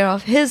take care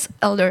of his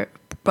elder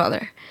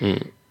brother.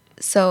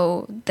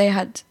 So they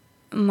had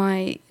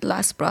my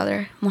last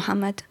brother,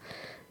 Muhammad.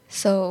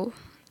 So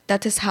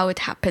that is how it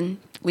happened.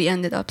 We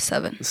ended up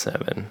 7.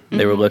 7.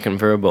 They were looking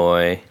for a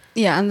boy.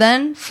 Yeah, and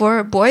then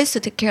for boys to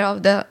take care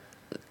of the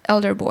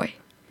elder boy.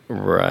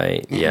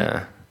 Right.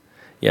 Yeah.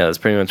 Yeah, that's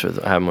pretty much what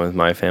happened with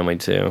my family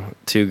too.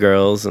 2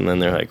 girls, and then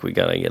they're like, we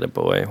gotta get a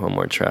boy, one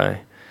more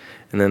try.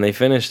 And then they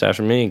finished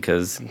after me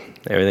because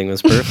everything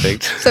was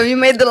perfect. So you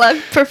made the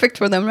life perfect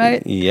for them,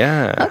 right?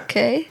 Yeah.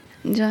 Okay,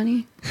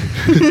 Johnny.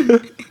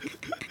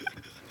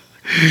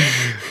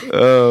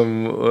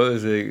 What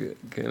was I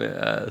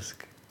gonna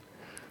ask?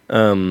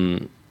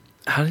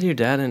 How did your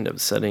dad end up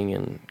studying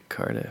in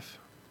Cardiff?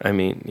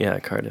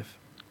 Cardiff.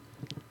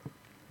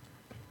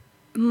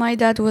 My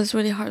dad was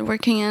really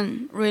hardworking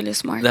and really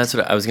smart. That's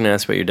what I was gonna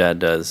ask. What your dad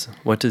does?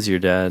 What does your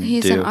dad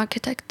He's do? an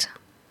architect.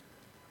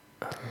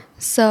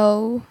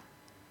 So,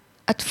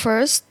 at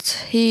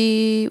first,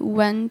 he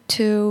went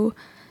to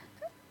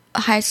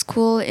high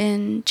school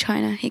in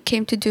China. He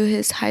came to do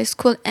his high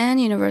school and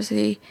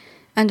university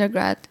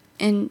undergrad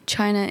in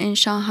China, in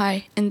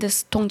Shanghai, in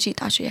this Tongji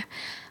Daxue.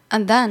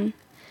 And then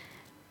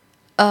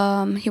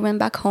he went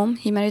back home.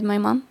 He married my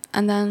mom.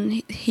 And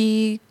then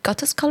he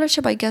got a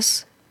scholarship, I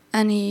guess.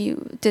 And he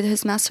did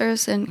his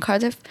master's in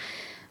Cardiff.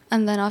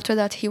 And then after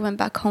that, he went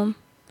back home.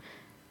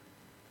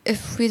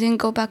 If we didn't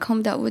go back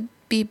home, that would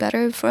be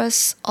better for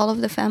us, all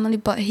of the family.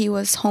 But he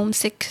was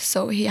homesick,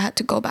 so he had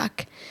to go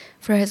back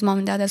for his mom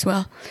and dad as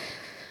well.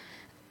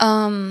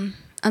 And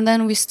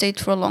then we stayed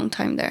for a long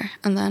time there.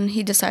 And then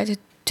he decided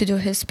to do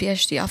his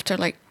PhD after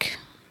like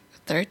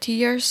 30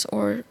 years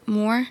or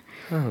more.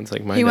 Oh, it's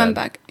like my He dad. went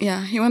back.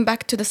 Yeah, he went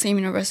back to the same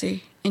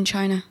university in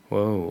China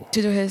Whoa.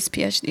 to do his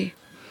PhD.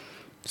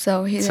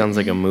 So he Sounds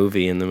like a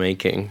movie in the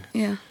making.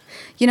 Yeah.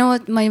 You know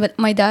what?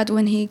 My dad,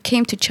 when he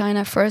came to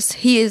China first,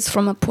 he is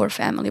from a poor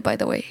family, by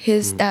the way.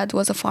 His dad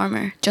was a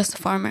farmer, just a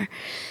farmer.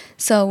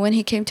 So when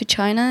he came to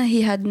China,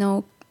 he had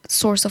no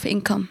source of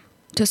income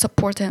to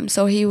support him.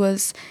 So he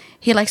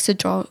likes to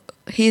draw.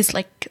 He's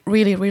like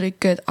really, really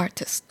good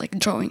artist, like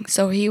drawing.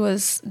 So he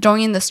was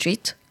drawing in the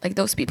street, like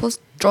those people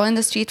draw in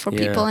the street for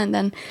people, and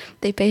then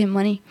they pay him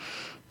money.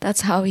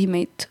 That's how he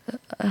made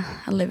a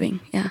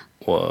living. Yeah.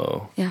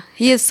 Whoa. Yeah.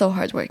 He is so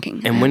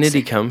hardworking. And when did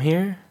he come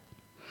here?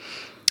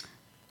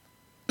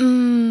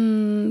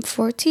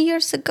 40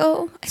 years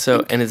ago. I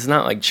think. And it's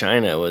not like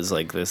China was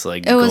like this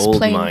like It was gold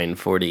plain. mine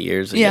 40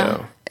 years ago.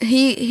 Yeah.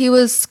 He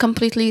was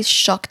completely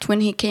shocked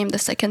when he came the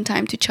second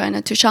time to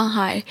China, to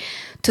Shanghai,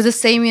 to the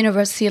same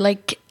university.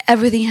 Like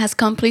everything has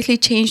completely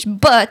changed,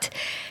 but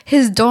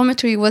his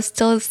dormitory was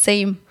still the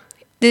same.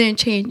 Didn't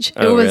change.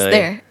 Oh, it was really?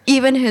 there.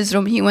 Even his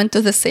room, he went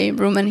to the same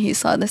room and he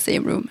saw the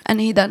same room. And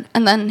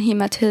then he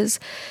met his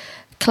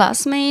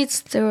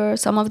classmates. There were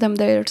some of them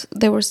there.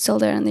 They were still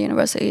there in the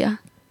university. Yeah.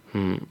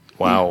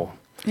 Wow.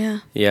 Yeah.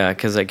 Yeah,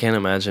 because I can't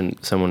imagine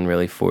someone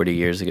really 40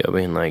 years ago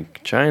being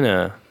like,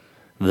 China,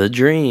 the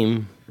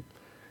dream.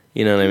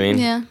 You know what I mean?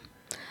 Yeah.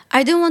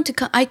 I didn't want to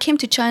come. I came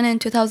to China in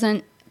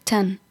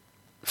 2010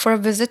 for a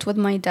visit with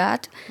my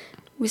dad.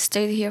 We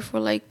stayed here for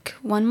like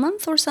 1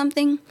 month or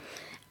something.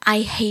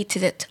 I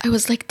hated it. I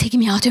was like, take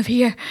me out of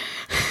here.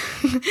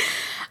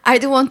 I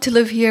didn't want to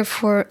live here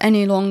for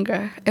any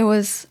longer. I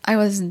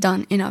was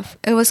done enough.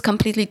 It was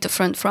completely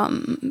different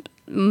from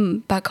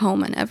back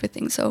home and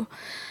everything. So,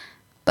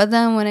 but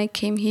then when I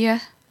came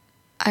here,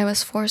 I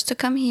was forced to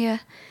come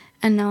here,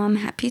 and now I'm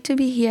happy to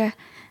be here,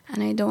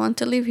 and I don't want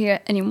to live here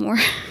anymore.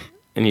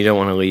 And you don't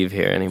want to leave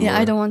here anymore. Yeah,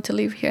 I don't want to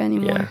live here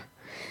anymore. Yeah.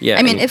 Yeah.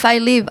 I mean, if I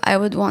leave, I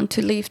would want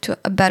to leave to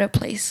a better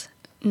place,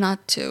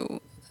 not to,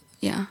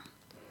 yeah.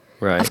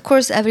 Right. Of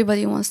course,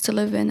 everybody wants to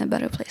live in a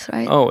better place,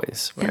 right?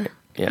 Always. Yeah. Right.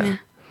 Yeah. Yeah.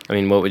 I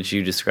mean, what would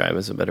you describe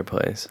as a better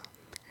place?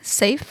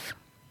 Safe,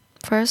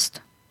 first.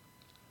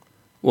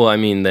 Well, I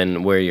mean,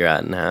 then where you're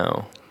at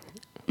now.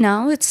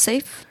 Now it's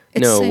safe.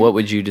 It's No, safe. what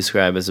would you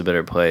describe as a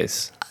better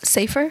place?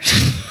 Safer.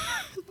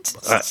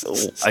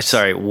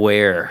 Sorry,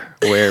 where?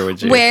 Where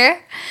would you?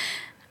 Where?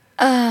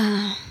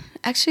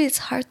 Actually, it's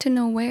hard to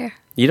know where.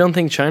 You don't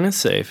think China's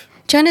safe?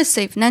 China is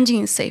safe.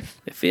 Nanjing is safe.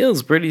 It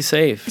feels pretty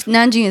safe.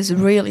 Nanjing is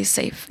really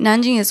safe.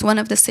 Nanjing is one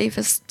of the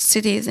safest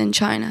cities in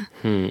China.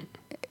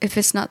 If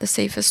it's not the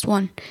safest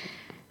one,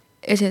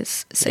 it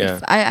is safe. Yeah.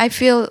 I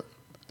feel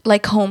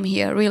like home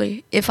here,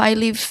 really. If I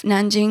leave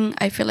Nanjing,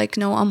 I feel like,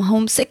 no, I'm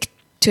homesick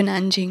to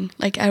Nanjing.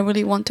 Like, I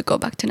really want to go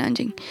back to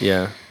Nanjing.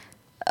 Yeah.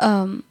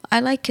 I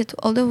like it,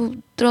 although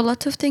there are a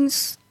lot of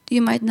things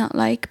you might not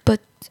like,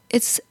 but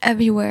it's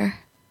everywhere.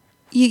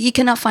 You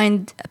cannot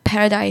find a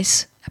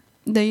paradise,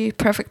 the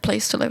perfect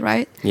place to live,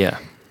 right? Yeah.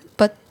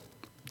 But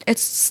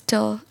it's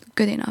still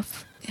good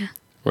enough. Yeah.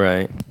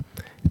 Right.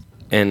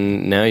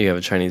 And now you have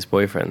a Chinese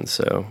boyfriend,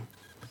 so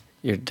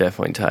you're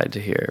definitely tied to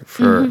here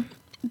for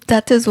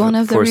That is one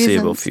of the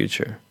foreseeable reasons.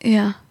 future.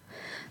 Yeah.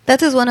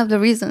 That is one of the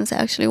reasons,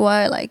 actually,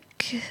 why I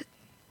like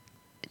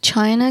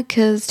China,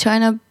 because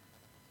China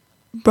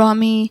brought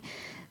me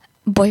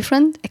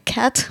boyfriend, a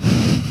cat.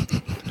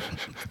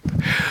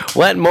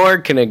 What more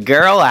can a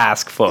girl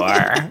ask for?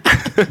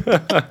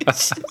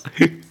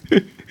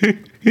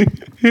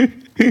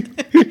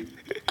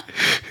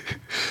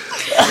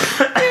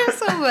 You're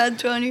so bad,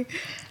 Johnny.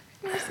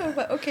 You're so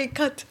bad. Okay,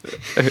 cut.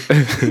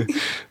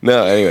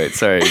 No, anyway,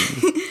 sorry.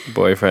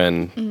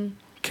 Boyfriend,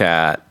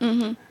 cat,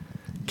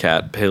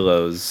 cat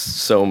pillows,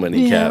 so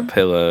many Yeah. cat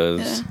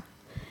pillows. Yeah.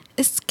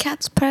 It's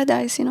cat's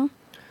paradise, you know?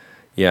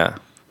 Yeah.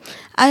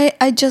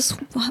 I just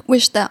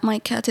wish that my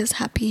cat is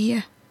happy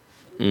here.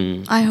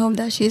 I hope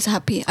that she's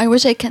happy. I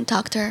wish I can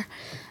talk to her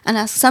and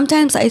ask.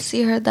 Sometimes I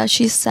see her that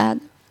she's sad.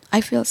 I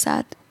feel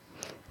sad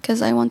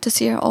because I want to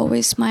see her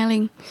always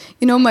smiling.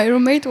 You know, my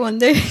roommate one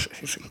day,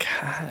 It's a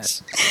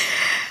cat.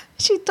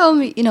 she told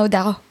me, you know,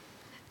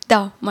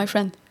 Dao, my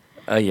friend.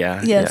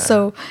 Yeah. Yeah,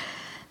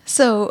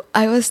 so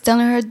I was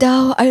telling her,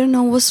 Dao, I don't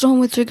know what's wrong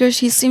with Trigger.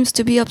 She seems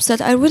to be upset.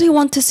 I really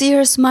want to see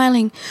her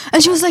smiling.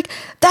 And she was like,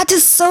 that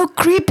is so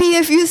creepy.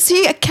 If you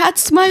see a cat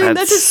smiling,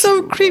 that is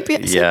so creepy.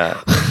 I said,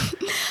 Yeah.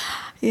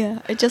 yeah,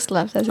 I just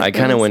laughed at it. I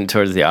kind of went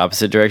towards the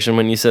opposite direction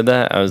when you said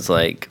that. I was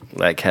like,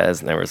 that cat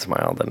has never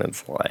smiled in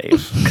its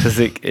life because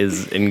it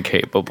is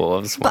incapable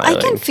of But smiling.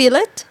 I can feel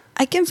it.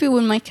 I can feel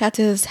when my cat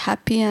is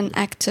happy and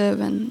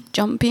active and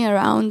jumping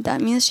around. That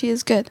means she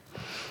is good.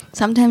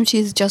 Sometimes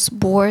she's just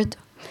bored.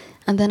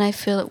 And then I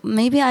feel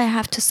maybe I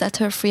have to set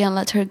her free and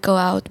let her go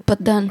out.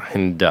 But then,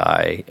 And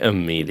die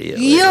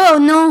immediately.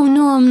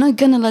 no, I'm not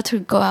gonna let her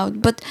go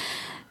out. But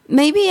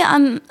maybe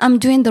I'm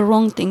doing the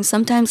wrong thing.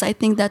 Sometimes I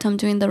think that I'm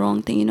doing the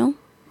wrong thing. You know,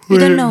 you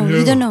don't know.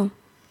 You don't know.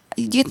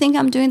 Do you think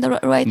I'm doing the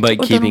right? By or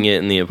the keeping wrong?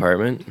 it in the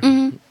apartment?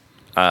 Mhm.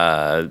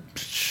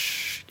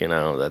 You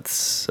know,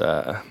 that's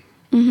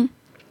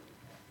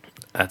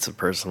that's a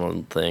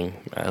personal thing.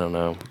 I don't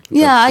know.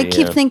 Yeah, I That's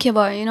keep the, thinking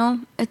about it, you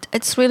know.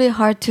 It's really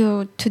hard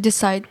to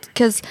decide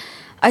because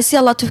I see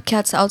a lot of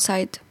cats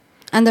outside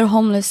and they're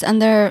homeless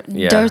and they're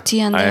yeah. dirty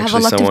and they I have a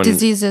actually lot saw of one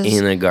diseases.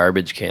 in a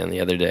garbage can the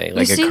other day,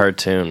 like a see?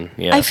 cartoon.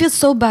 Yeah. I feel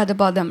so bad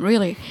about them,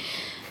 really.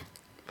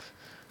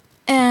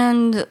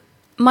 And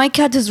my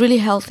cat is really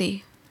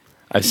healthy.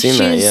 I've seen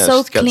that. she's Yeah,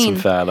 so she's got clean.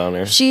 some fat on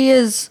her.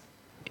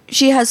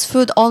 She has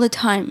food all the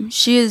time.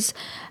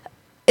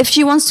 If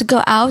she wants to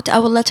go out, I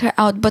will let her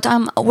out, but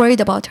I'm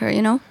worried about her,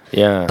 you know?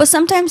 Yeah. But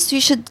sometimes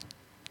you should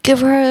give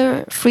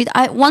her free.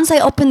 Once I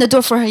opened the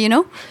door for her, you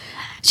know,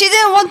 she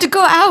didn't want to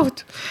go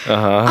out.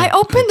 I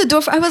opened the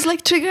door. I was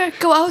like, Trigger,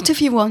 go out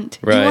if you want.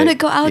 You Right. want to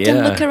go out and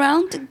Yeah. look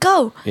around?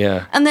 Go.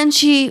 Yeah. And then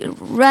she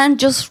ran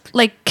just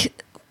like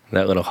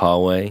That little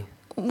hallway.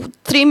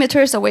 3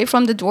 meters away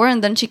from the door,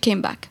 and then she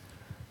came back.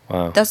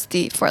 Wow. That's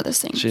the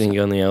farthest thing. She didn't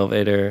go in the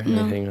elevator or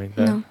No, anything like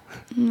that.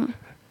 no.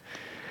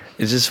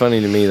 It's just funny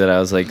to me that I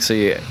was like, so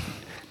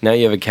now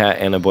you have a cat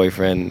and a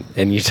boyfriend,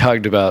 and you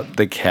talked about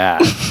the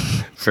cat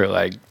for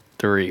like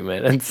 3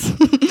 minutes.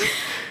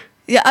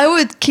 Yeah, I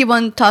would keep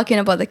on talking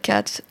about the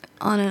cat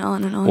on and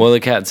on and on. Well, the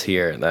cat's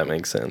here. That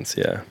makes sense.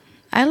 Yeah.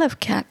 I love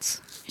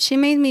cats. She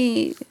made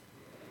me.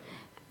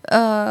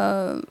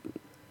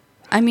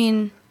 I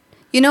mean,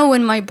 you know,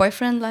 when my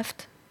boyfriend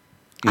left,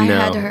 I no,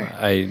 had her.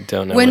 I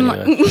don't know. When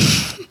When he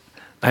left.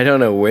 I don't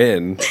know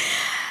when.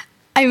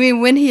 I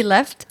mean, when he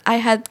left, I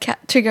had cat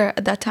Trigger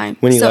at that time.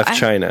 When he So left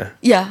China.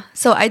 Yeah,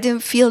 so I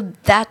didn't feel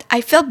that.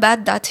 I felt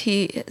bad that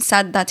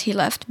sad that he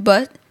left,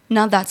 but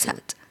not that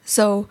sad.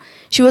 So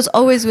she was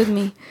always with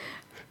me.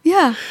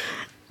 Yeah.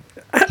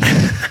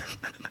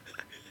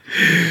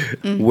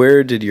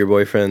 Where did your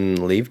boyfriend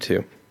leave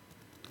to?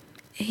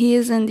 He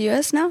is in the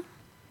US now.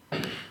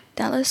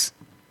 Dallas.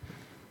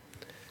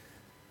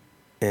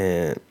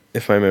 And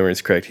if my memory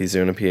is correct, he's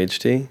doing a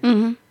PhD.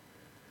 Mm-hmm.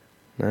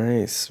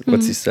 Nice.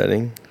 What's he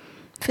studying?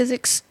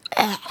 Physics.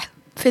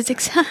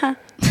 Physics.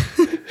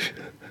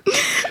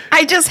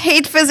 I just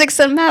hate physics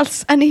and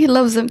maths, and he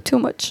loves them too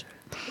much.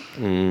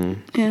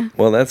 Yeah.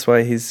 Well, that's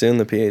why he's doing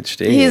the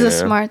PhD. He's you a know?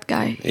 smart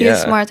guy. He Yeah.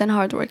 is smart and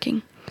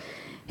hardworking.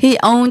 He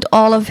owned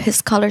all of his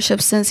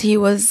scholarships since he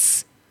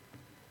was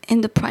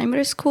in the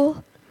primary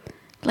school.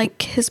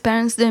 Like, his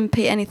parents didn't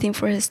pay anything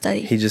for his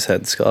study. He just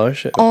had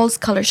scholarship. All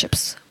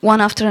scholarships,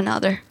 one after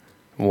another.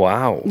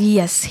 Wow.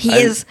 Yes, he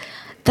is.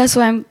 That's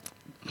why I'm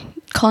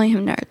calling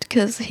him nerd,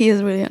 because he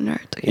is really a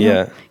nerd. you know?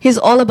 Yeah. He's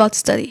all about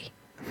study.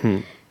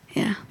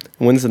 Yeah.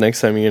 When's the next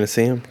time you're gonna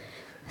see him?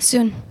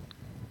 Soon.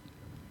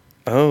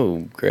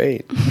 Oh,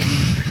 great.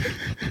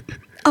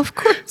 Of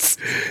course.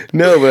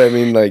 No, but I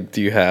mean, like,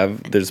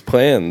 there's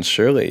plans,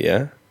 surely,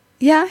 yeah?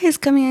 Yeah, he's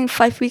coming in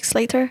 5 weeks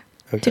later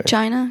to Okay.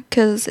 China,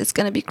 because it's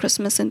going to be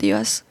Christmas in the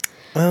US.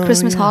 Oh,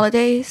 Christmas yeah.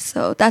 holiday,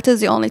 so that is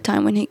the only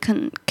time when he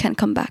can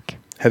come back.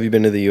 Have you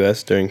been to the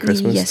U.S. during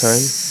Christmas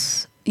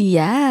time?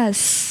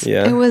 Yes.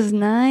 Yeah? It was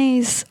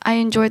nice. I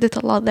enjoyed it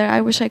a lot there.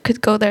 I wish I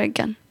could go there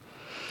again.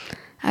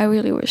 I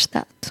really wish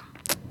that.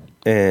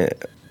 And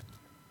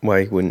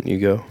why wouldn't you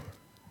go?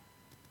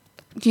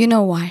 You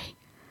know why?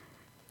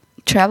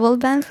 Travel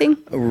ban thing?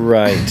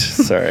 Right.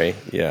 Sorry.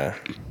 Yeah.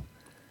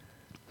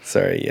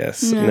 Sorry.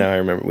 Yes. No. Now I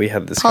remember. We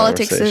had this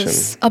Politics conversation.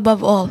 is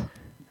above all.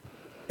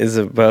 Is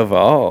above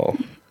all.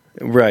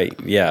 Right.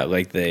 Yeah.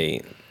 Like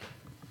they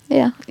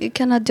Yeah, you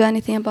cannot do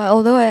anything about it.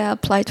 Although I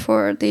applied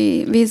for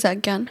the visa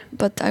again,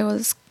 but I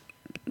was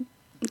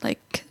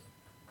like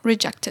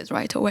rejected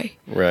right away.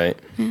 Right.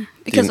 Yeah,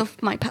 because you-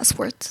 of my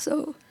passport.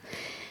 So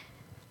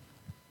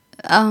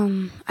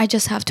I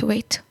just have to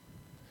wait.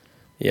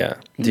 Yeah.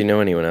 Do you know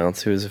anyone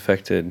else who was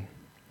affected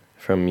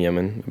from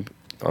Yemen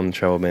on the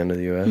travel ban to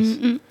the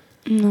U.S.?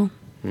 No.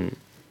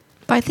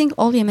 But I think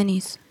all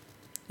Yemenis.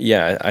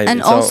 Yeah. And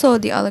it's all- also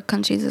the other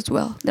countries as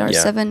well. There are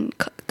Yeah. 7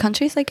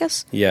 countries, I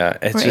guess. Yeah,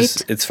 it's Or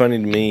just 8. it's funny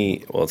to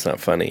me. Well, it's not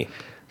funny,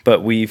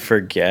 but we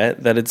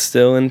forget that it's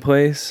still in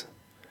place.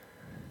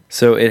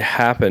 So it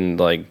happened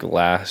like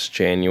last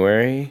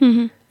January,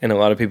 and a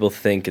lot of people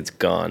think it's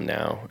gone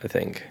now. I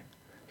think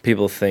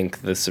people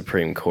think the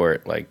Supreme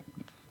Court like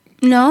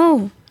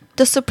No.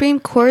 The Supreme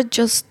Court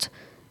just,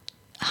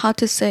 how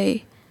to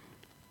say,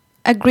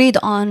 agreed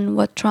on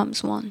what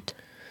Trump's want.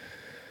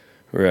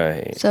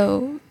 right.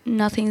 So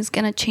nothing's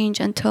gonna change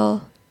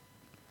until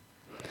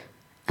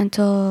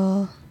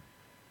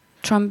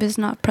Trump is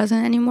not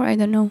president anymore. I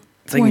don't know.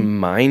 It's like when.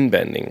 mind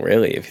bending,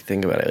 really, if you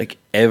think about it. Like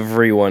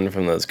everyone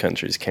from those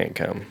countries can't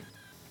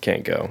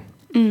go.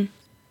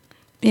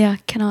 Yeah,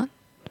 cannot.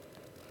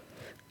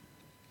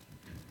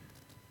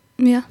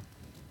 Yeah.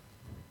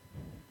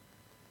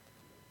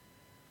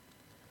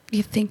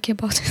 You think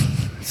about it.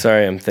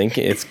 Sorry, I'm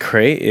thinking it's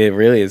It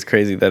really is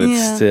crazy that it's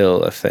Yeah.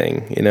 still a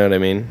thing. You know what I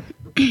mean?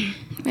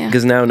 Yeah.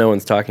 Because now no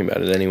one's talking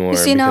about it anymore. You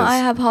see, now because- I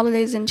have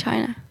holidays in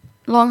China,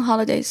 long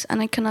holidays,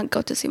 and I cannot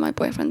go to see my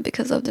boyfriend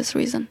because of this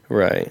reason.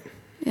 Right.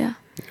 Yeah.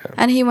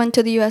 And he went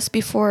to the U.S.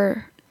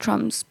 before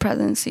Trump's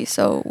presidency,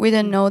 so we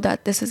didn't know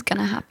that this is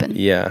gonna happen.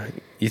 Yeah.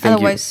 You think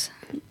Otherwise,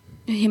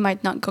 he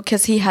might not go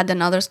because he had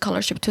another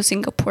scholarship to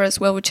Singapore as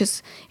well, which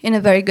is in a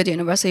very good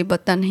university.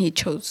 But then he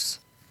chose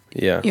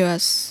Yeah.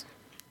 U.S.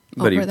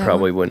 But he over that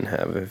probably one. wouldn't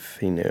have if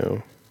he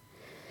knew.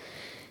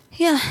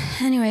 Yeah.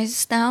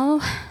 Anyways,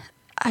 now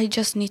I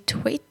just need to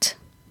wait.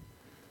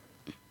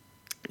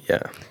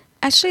 Yeah.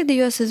 Actually, the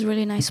U.S. is a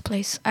really nice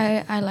place.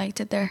 I liked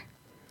it there.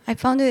 I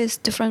found it is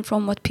different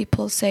from what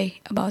people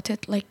say about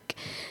it. Like,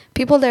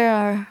 people there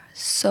are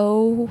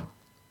so,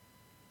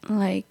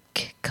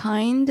 like,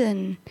 kind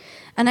and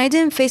I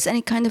didn't face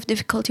any kind of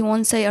difficulty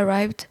once I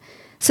arrived.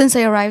 Since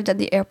I arrived at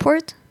the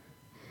airport,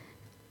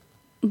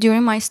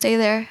 during my stay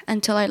there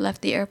until I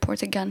left the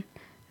airport again,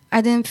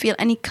 I didn't feel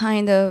any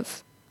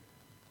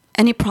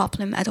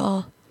problem at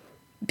all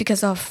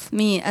because of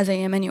me as a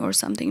Yemeni or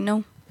something.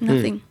 No,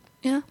 nothing.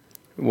 Yeah.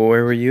 Well,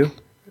 where were you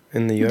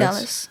in the U.S.?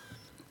 Dallas.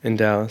 In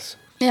Dallas.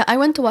 Yeah, I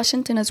went to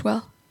Washington as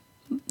well.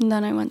 And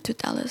then I went to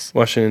Dallas.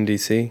 Washington,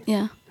 D.C.?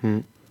 Yeah. Hmm.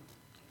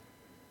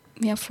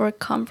 Yeah, for a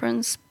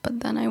conference.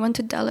 But then I went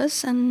to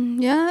Dallas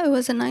and yeah, it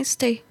was a nice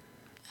day.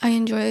 I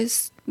enjoy it.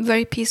 It's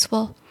very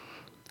peaceful.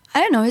 I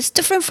don't know, it's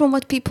different from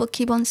what people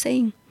keep on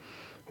saying.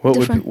 What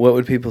Different.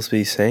 would people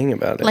be saying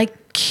about it? Like,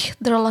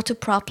 there are a lot of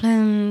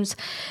problems.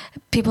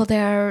 People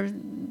there,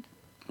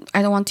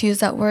 I don't want to use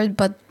that word,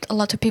 but a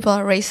lot of people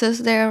are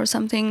racist there or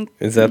something.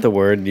 Is that the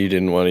word you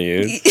didn't want to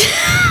use?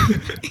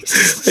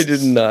 I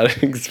did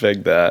not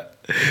expect that.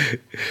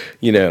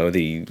 You know,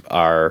 the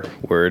R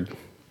word,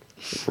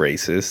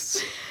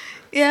 racists.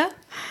 Yeah.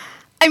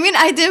 I mean,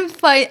 I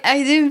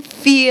didn't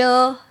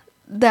feel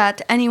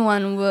that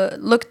anyone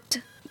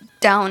looked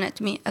down at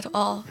me at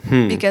all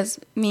because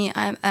me,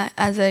 I'm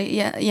as a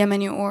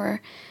Yemeni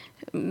or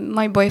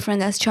my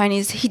boyfriend as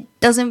Chinese, he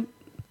doesn't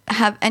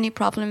have any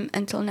problem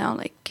until now.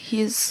 Like,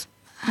 he's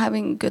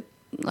having good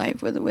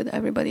life with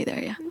everybody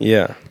there. Yeah.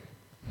 Yeah.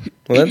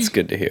 Well, that's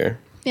good to hear.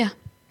 Yeah.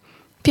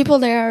 People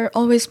there are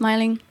always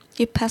smiling.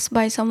 You pass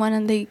by someone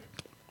and they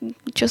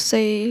just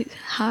say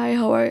hi.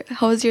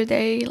 How's your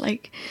day?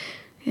 Like,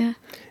 yeah.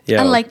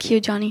 Yeah. Unlike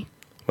you, Johnny.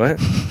 What?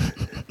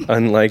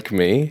 Unlike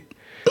me?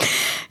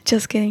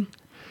 Just kidding.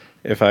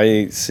 If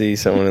I see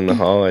someone in the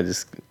hall, I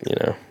just,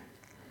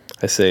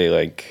 I say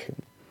like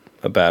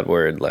a bad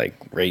word like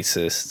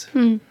racist.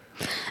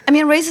 I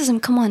mean,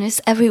 racism, come on, it's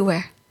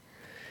everywhere.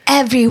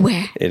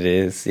 Everywhere. It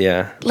is,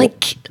 yeah.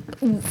 Like,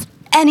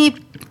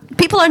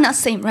 people are not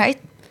same, right?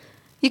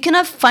 You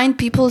cannot find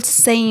people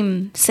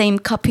same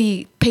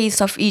copy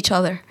paste of each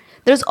other.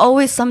 There's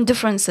always some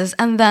differences,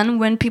 and then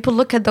when people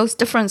look at those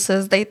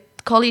differences, they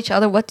call each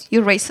other, what,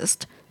 you're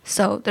racist.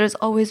 So there's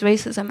always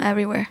racism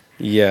everywhere.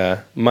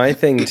 Yeah. My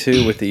thing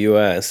too with the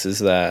US is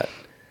that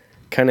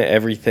kind of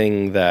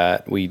everything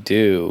that we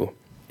do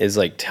is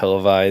like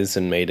televised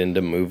and made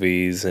into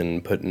movies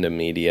and put into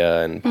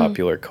media and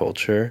popular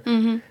culture.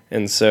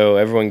 And so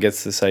everyone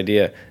gets this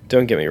idea.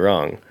 Don't get me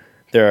wrong.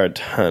 There are a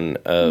ton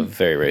of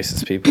very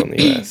racist people in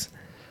the US.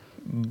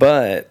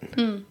 But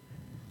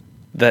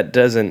that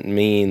doesn't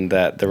mean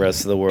that the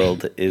rest of the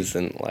world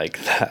isn't like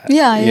that.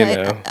 Yeah, you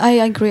know? I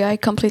agree. I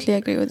completely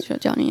agree with you,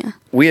 Johnny. Yeah.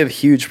 We have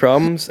huge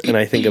problems, and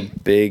I think a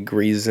big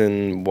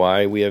reason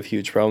why we have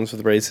huge problems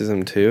with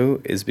racism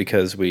too is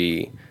because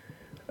we,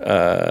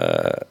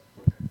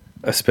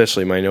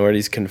 especially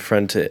minorities,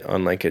 confront it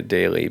on like a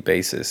daily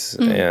basis,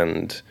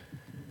 and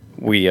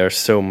we are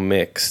so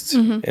mixed,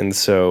 and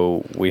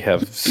so we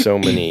have so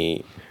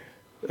many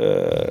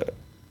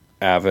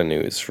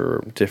avenues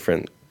for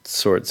different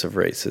sorts of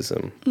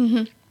racism.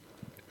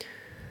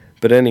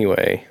 But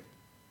anyway,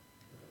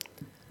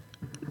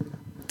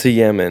 to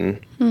Yemen,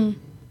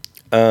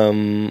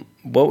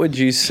 what would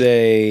you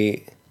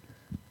say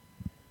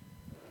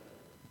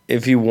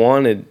if you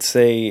wanted,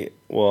 say,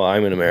 well,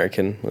 I'm an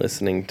American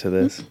listening to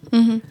this.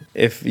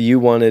 If you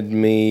wanted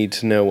me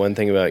to know one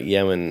thing about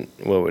Yemen,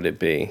 what would it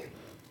be?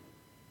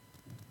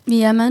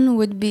 Yemen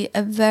would be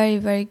a very,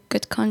 very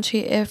good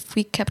country if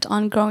we kept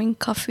on growing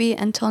coffee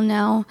until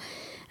now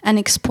and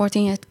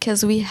exporting it,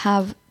 because we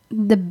have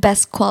the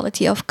best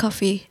quality of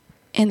coffee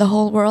in the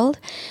whole world.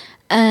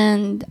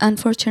 And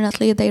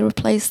unfortunately, they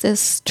replaced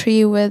this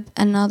tree with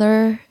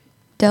another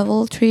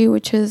devil tree,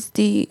 which is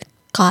the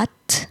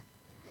Qat,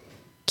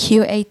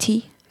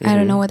 Q-A-T. I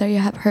don't know whether you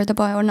have heard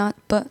about it or not,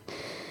 but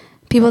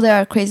people there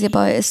are crazy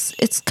about it.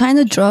 It's kind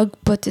of drug,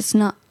 but it's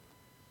not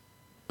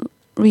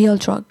real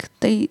drug.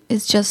 It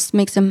just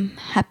makes them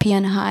happy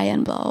and high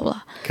and blah blah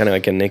blah. Kind of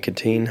like a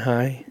nicotine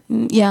high?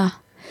 Yeah.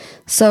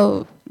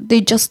 So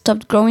they just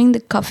stopped growing the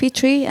coffee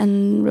tree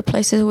and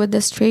replaced it with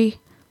this tree,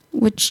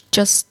 which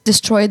just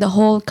destroyed the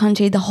whole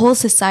country, the whole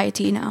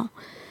society now.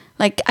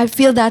 Like, I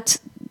feel that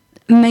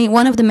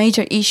one of the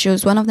major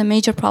issues, one of the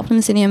major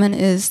problems in Yemen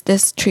is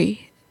this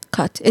tree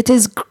cut. It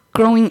is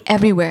growing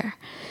everywhere,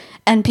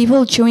 and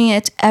people chewing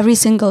it every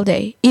single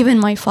day. Even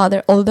my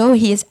father, although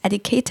he is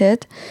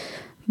educated,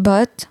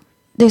 but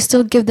they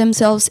still give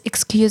themselves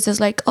excuses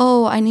like,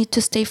 oh, I need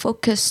to stay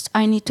focused.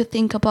 I need to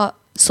think about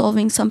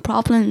solving some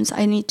problems.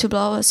 I need to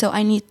blah, blah, so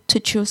I need to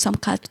chew some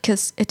cut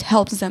because it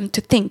helps them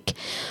to think.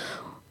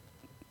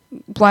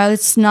 While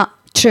it's not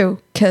true,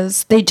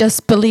 because they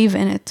just believe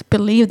in it,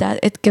 believe that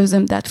it gives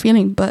them that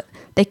feeling, but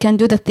they can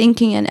do the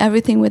thinking and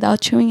everything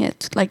without chewing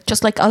it, like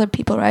just like other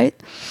people, right?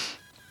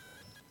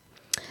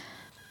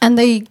 And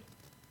they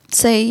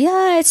say,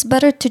 yeah, it's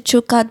better to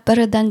chew cut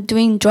better than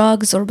doing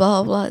drugs or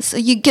blah blah. So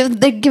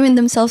they're giving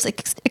themselves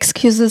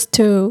excuses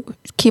to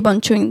keep on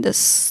chewing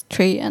this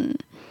tree.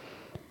 And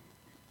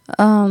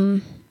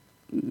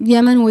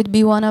Yemen would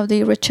be one of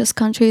the richest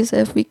countries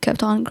if we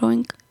kept on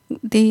growing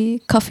the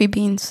coffee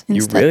beans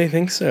instead. You really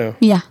think so?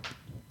 Yeah.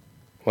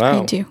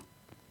 Wow. I do.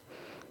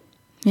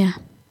 Yeah.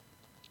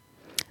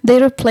 They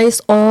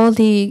replaced all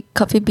the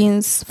coffee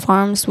beans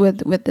farms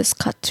with this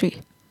cut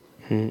tree.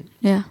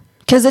 Yeah.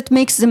 Because it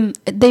makes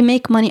they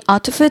make money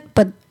out of it,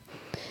 but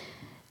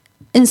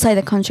inside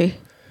the country.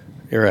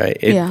 You're right.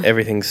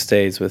 Everything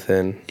stays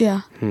within.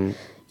 Yeah.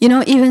 You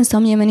know, even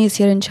some Yemenis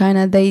here in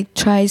China, they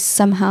try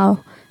somehow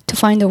to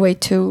find a way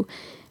to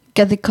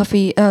get the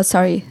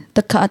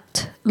the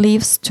cut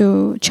leaves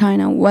to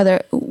China,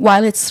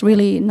 while it's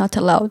really not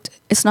allowed.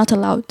 It's not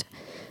allowed.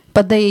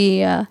 But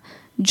they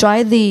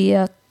dry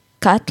the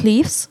cut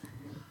leaves,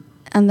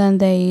 and then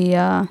they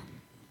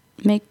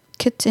make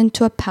it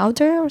into a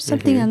powder or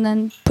something, and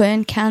then put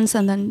in cans,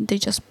 and then they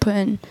just put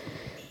in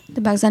the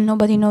bags, and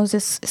nobody knows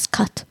it's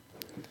cut.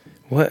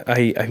 What?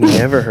 I've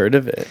never heard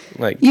of it.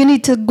 Like, you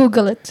need to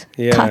Google it.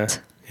 Yeah.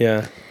 Cut.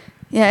 Yeah.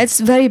 Yeah, it's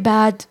very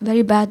bad,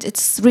 very bad.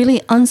 It's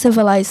really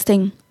uncivilized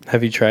thing.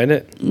 Have you tried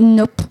it?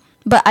 Nope.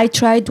 But I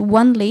tried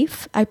one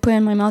leaf. I put it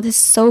in my mouth. It's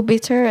so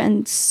bitter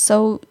and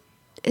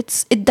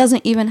it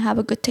doesn't even have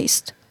a good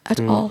taste at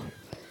all.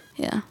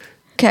 Yeah.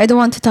 Okay, I don't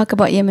want to talk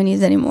about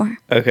Yemenis anymore.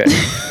 Okay.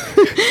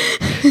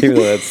 Even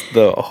though that's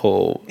the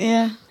whole...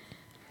 Yeah.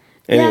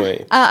 Anyway.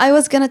 Yeah. I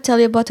was going to tell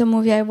you about a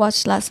movie I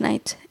watched last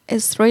night.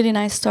 It's a really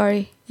nice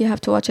story. You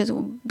have to watch it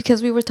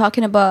because we were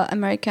talking about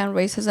American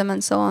racism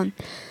and so on.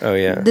 Oh,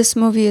 yeah. This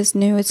movie is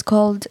new. It's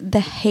called The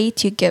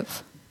Hate You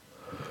Give.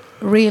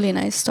 Really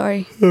nice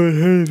story.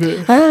 Then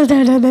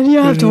you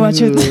have to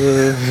watch it.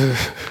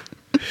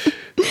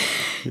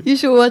 You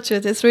should watch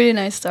it. It's a really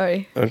nice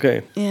story.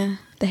 Okay. Yeah,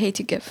 The Hate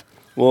You Give.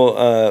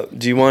 Well,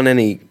 do you want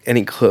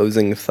any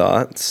closing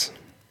thoughts?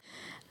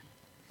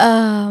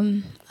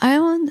 I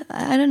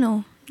don't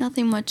know.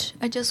 Nothing much.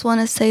 I just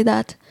want to say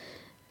that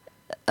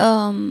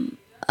I'm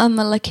a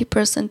lucky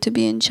person to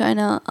be in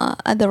China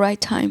at the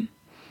right time.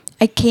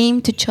 I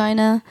came to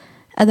China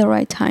at the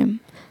right time.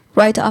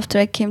 Right after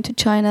I came to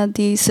China,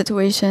 the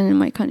situation in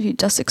my country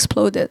just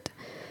exploded.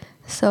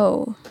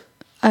 So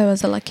I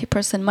was a lucky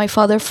person. My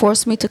father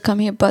forced me to come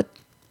here, but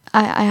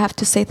I have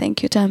to say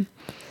thank you to him.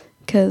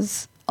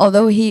 Because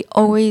although he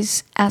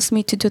always asked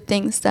me to do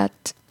things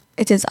that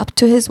it is up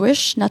to his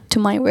wish, not to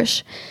my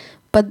wish,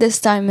 but this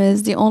time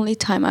is the only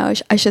time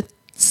I should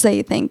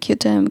say thank you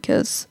to him,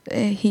 because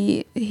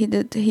he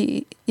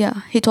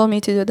told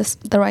me to do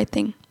the right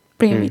thing,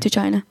 bring me to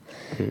China.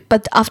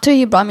 But after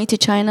he brought me to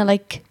China,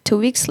 like 2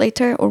 weeks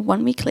later or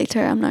 1 week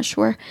later, I'm not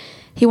sure,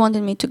 he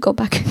wanted me to go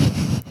back.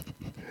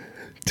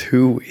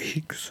 2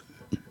 weeks.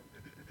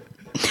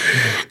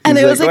 And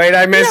He's it was like, wait,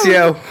 I miss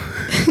you.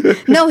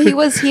 No, he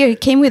was here. He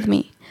came with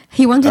me.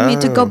 He wanted me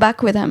to go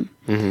back with him.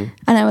 And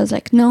I was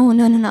like, no,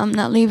 I'm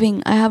not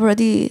leaving. I have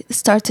already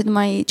started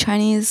my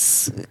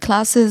Chinese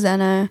classes,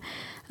 and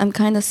I'm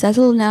kind of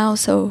settled now,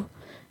 so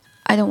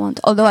I don't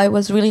want. Although I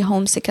was really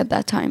homesick at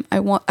that time, I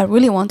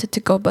really wanted to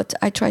go, but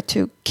I tried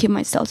to keep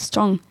myself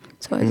strong.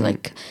 So I was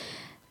like,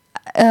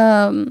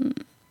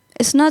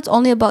 it's not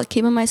only about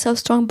keeping myself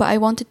strong, but I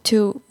wanted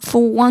to,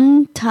 for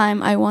one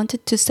time, I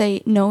wanted to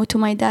say no to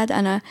my dad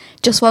and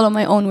just follow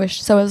my own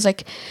wish. So I was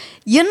like,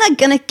 you're not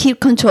gonna keep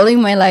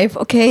controlling my life,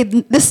 okay?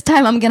 This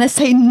time I'm gonna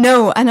say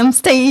no and I'm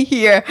staying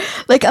here.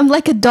 Like, I'm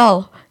like a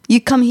doll. You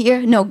come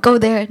here, no, go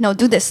there, no,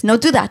 do this, no,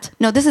 do that,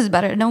 no, this is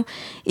better, no.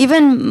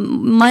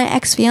 Even my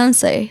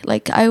ex-fiance,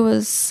 like, I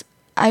was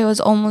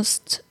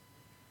almost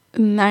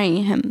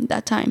marrying him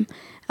that time,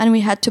 and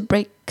we had to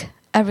break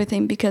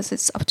everything because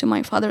it's up to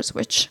my father's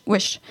wish.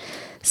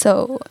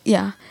 So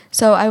yeah,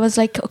 so I was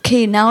like,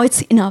 okay, now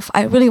it's enough.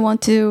 I really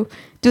want to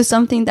do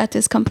something that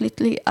is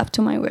completely up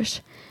to my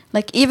wish.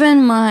 Like,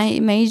 even my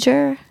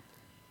major,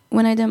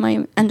 when I did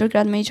my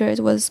undergrad major, it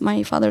was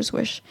my father's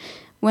wish.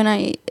 When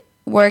I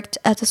worked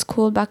at a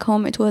school back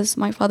home, it was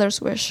my father's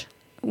wish.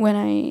 When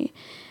I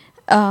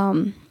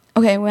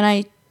when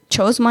I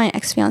chose my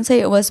ex-fiance,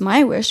 it was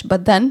my wish,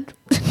 but then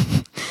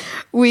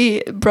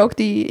we broke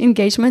the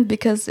engagement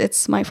because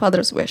it's my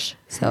father's wish.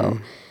 So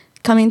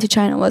coming to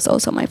China was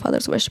also my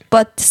father's wish,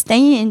 but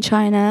staying in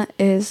China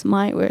is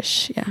my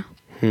wish. Yeah.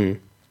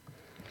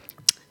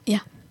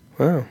 Yeah.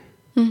 Wow.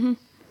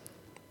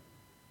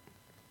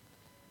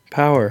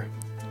 Power.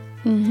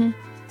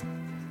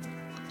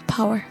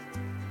 Power.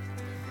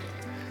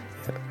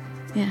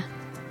 Yeah.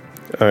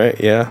 All right.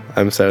 Yeah,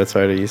 I'm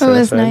satisfied. Are you It satisfied?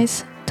 was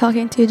nice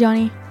talking to you,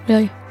 Johnny.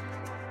 Really.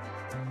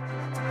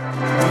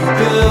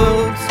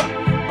 Build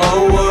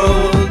a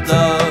world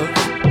of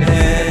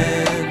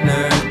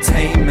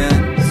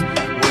entertainment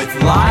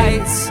with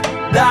lights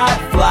that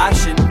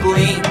flash and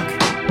blink.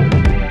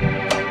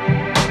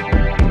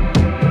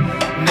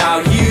 Now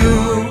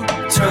you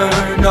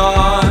turn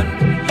on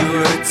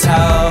your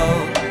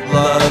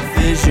television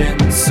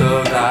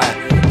so that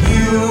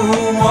you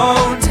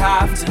won't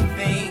have to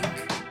think.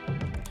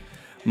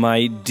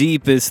 My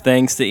deepest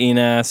thanks to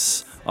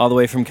Enas, all the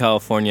way from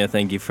California.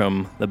 Thank you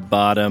from the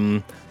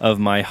bottom of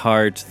my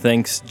heart.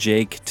 Thanks,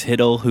 Jake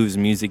Tittle, whose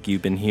music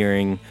you've been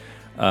hearing.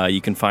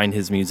 You can find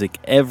his music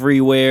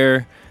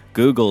everywhere.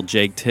 Google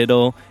Jake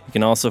Tittle. You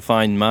can also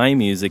find my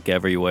music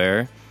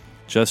everywhere.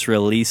 Just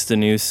released a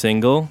new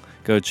single.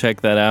 Go check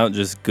that out.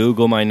 Just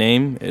Google my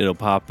name. It'll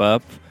pop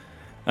up.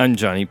 I'm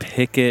Johnny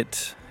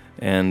Pickett.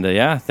 And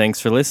yeah, thanks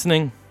for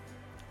listening.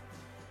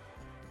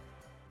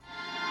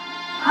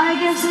 I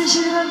guess I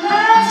should have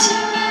let you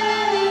in.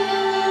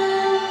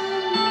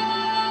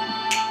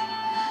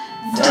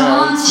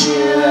 Don't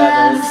you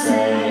ever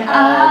say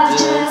I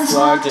just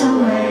walked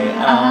away.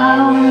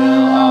 I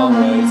will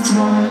always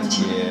want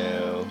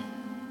you.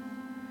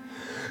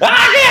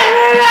 I can't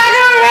be like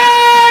a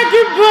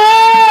wrecking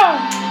ball!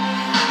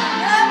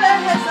 Never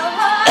hit so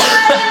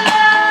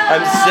high.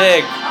 I'm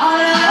sick. All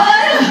I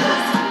wanted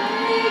was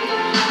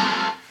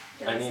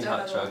I need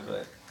hot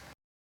chocolate.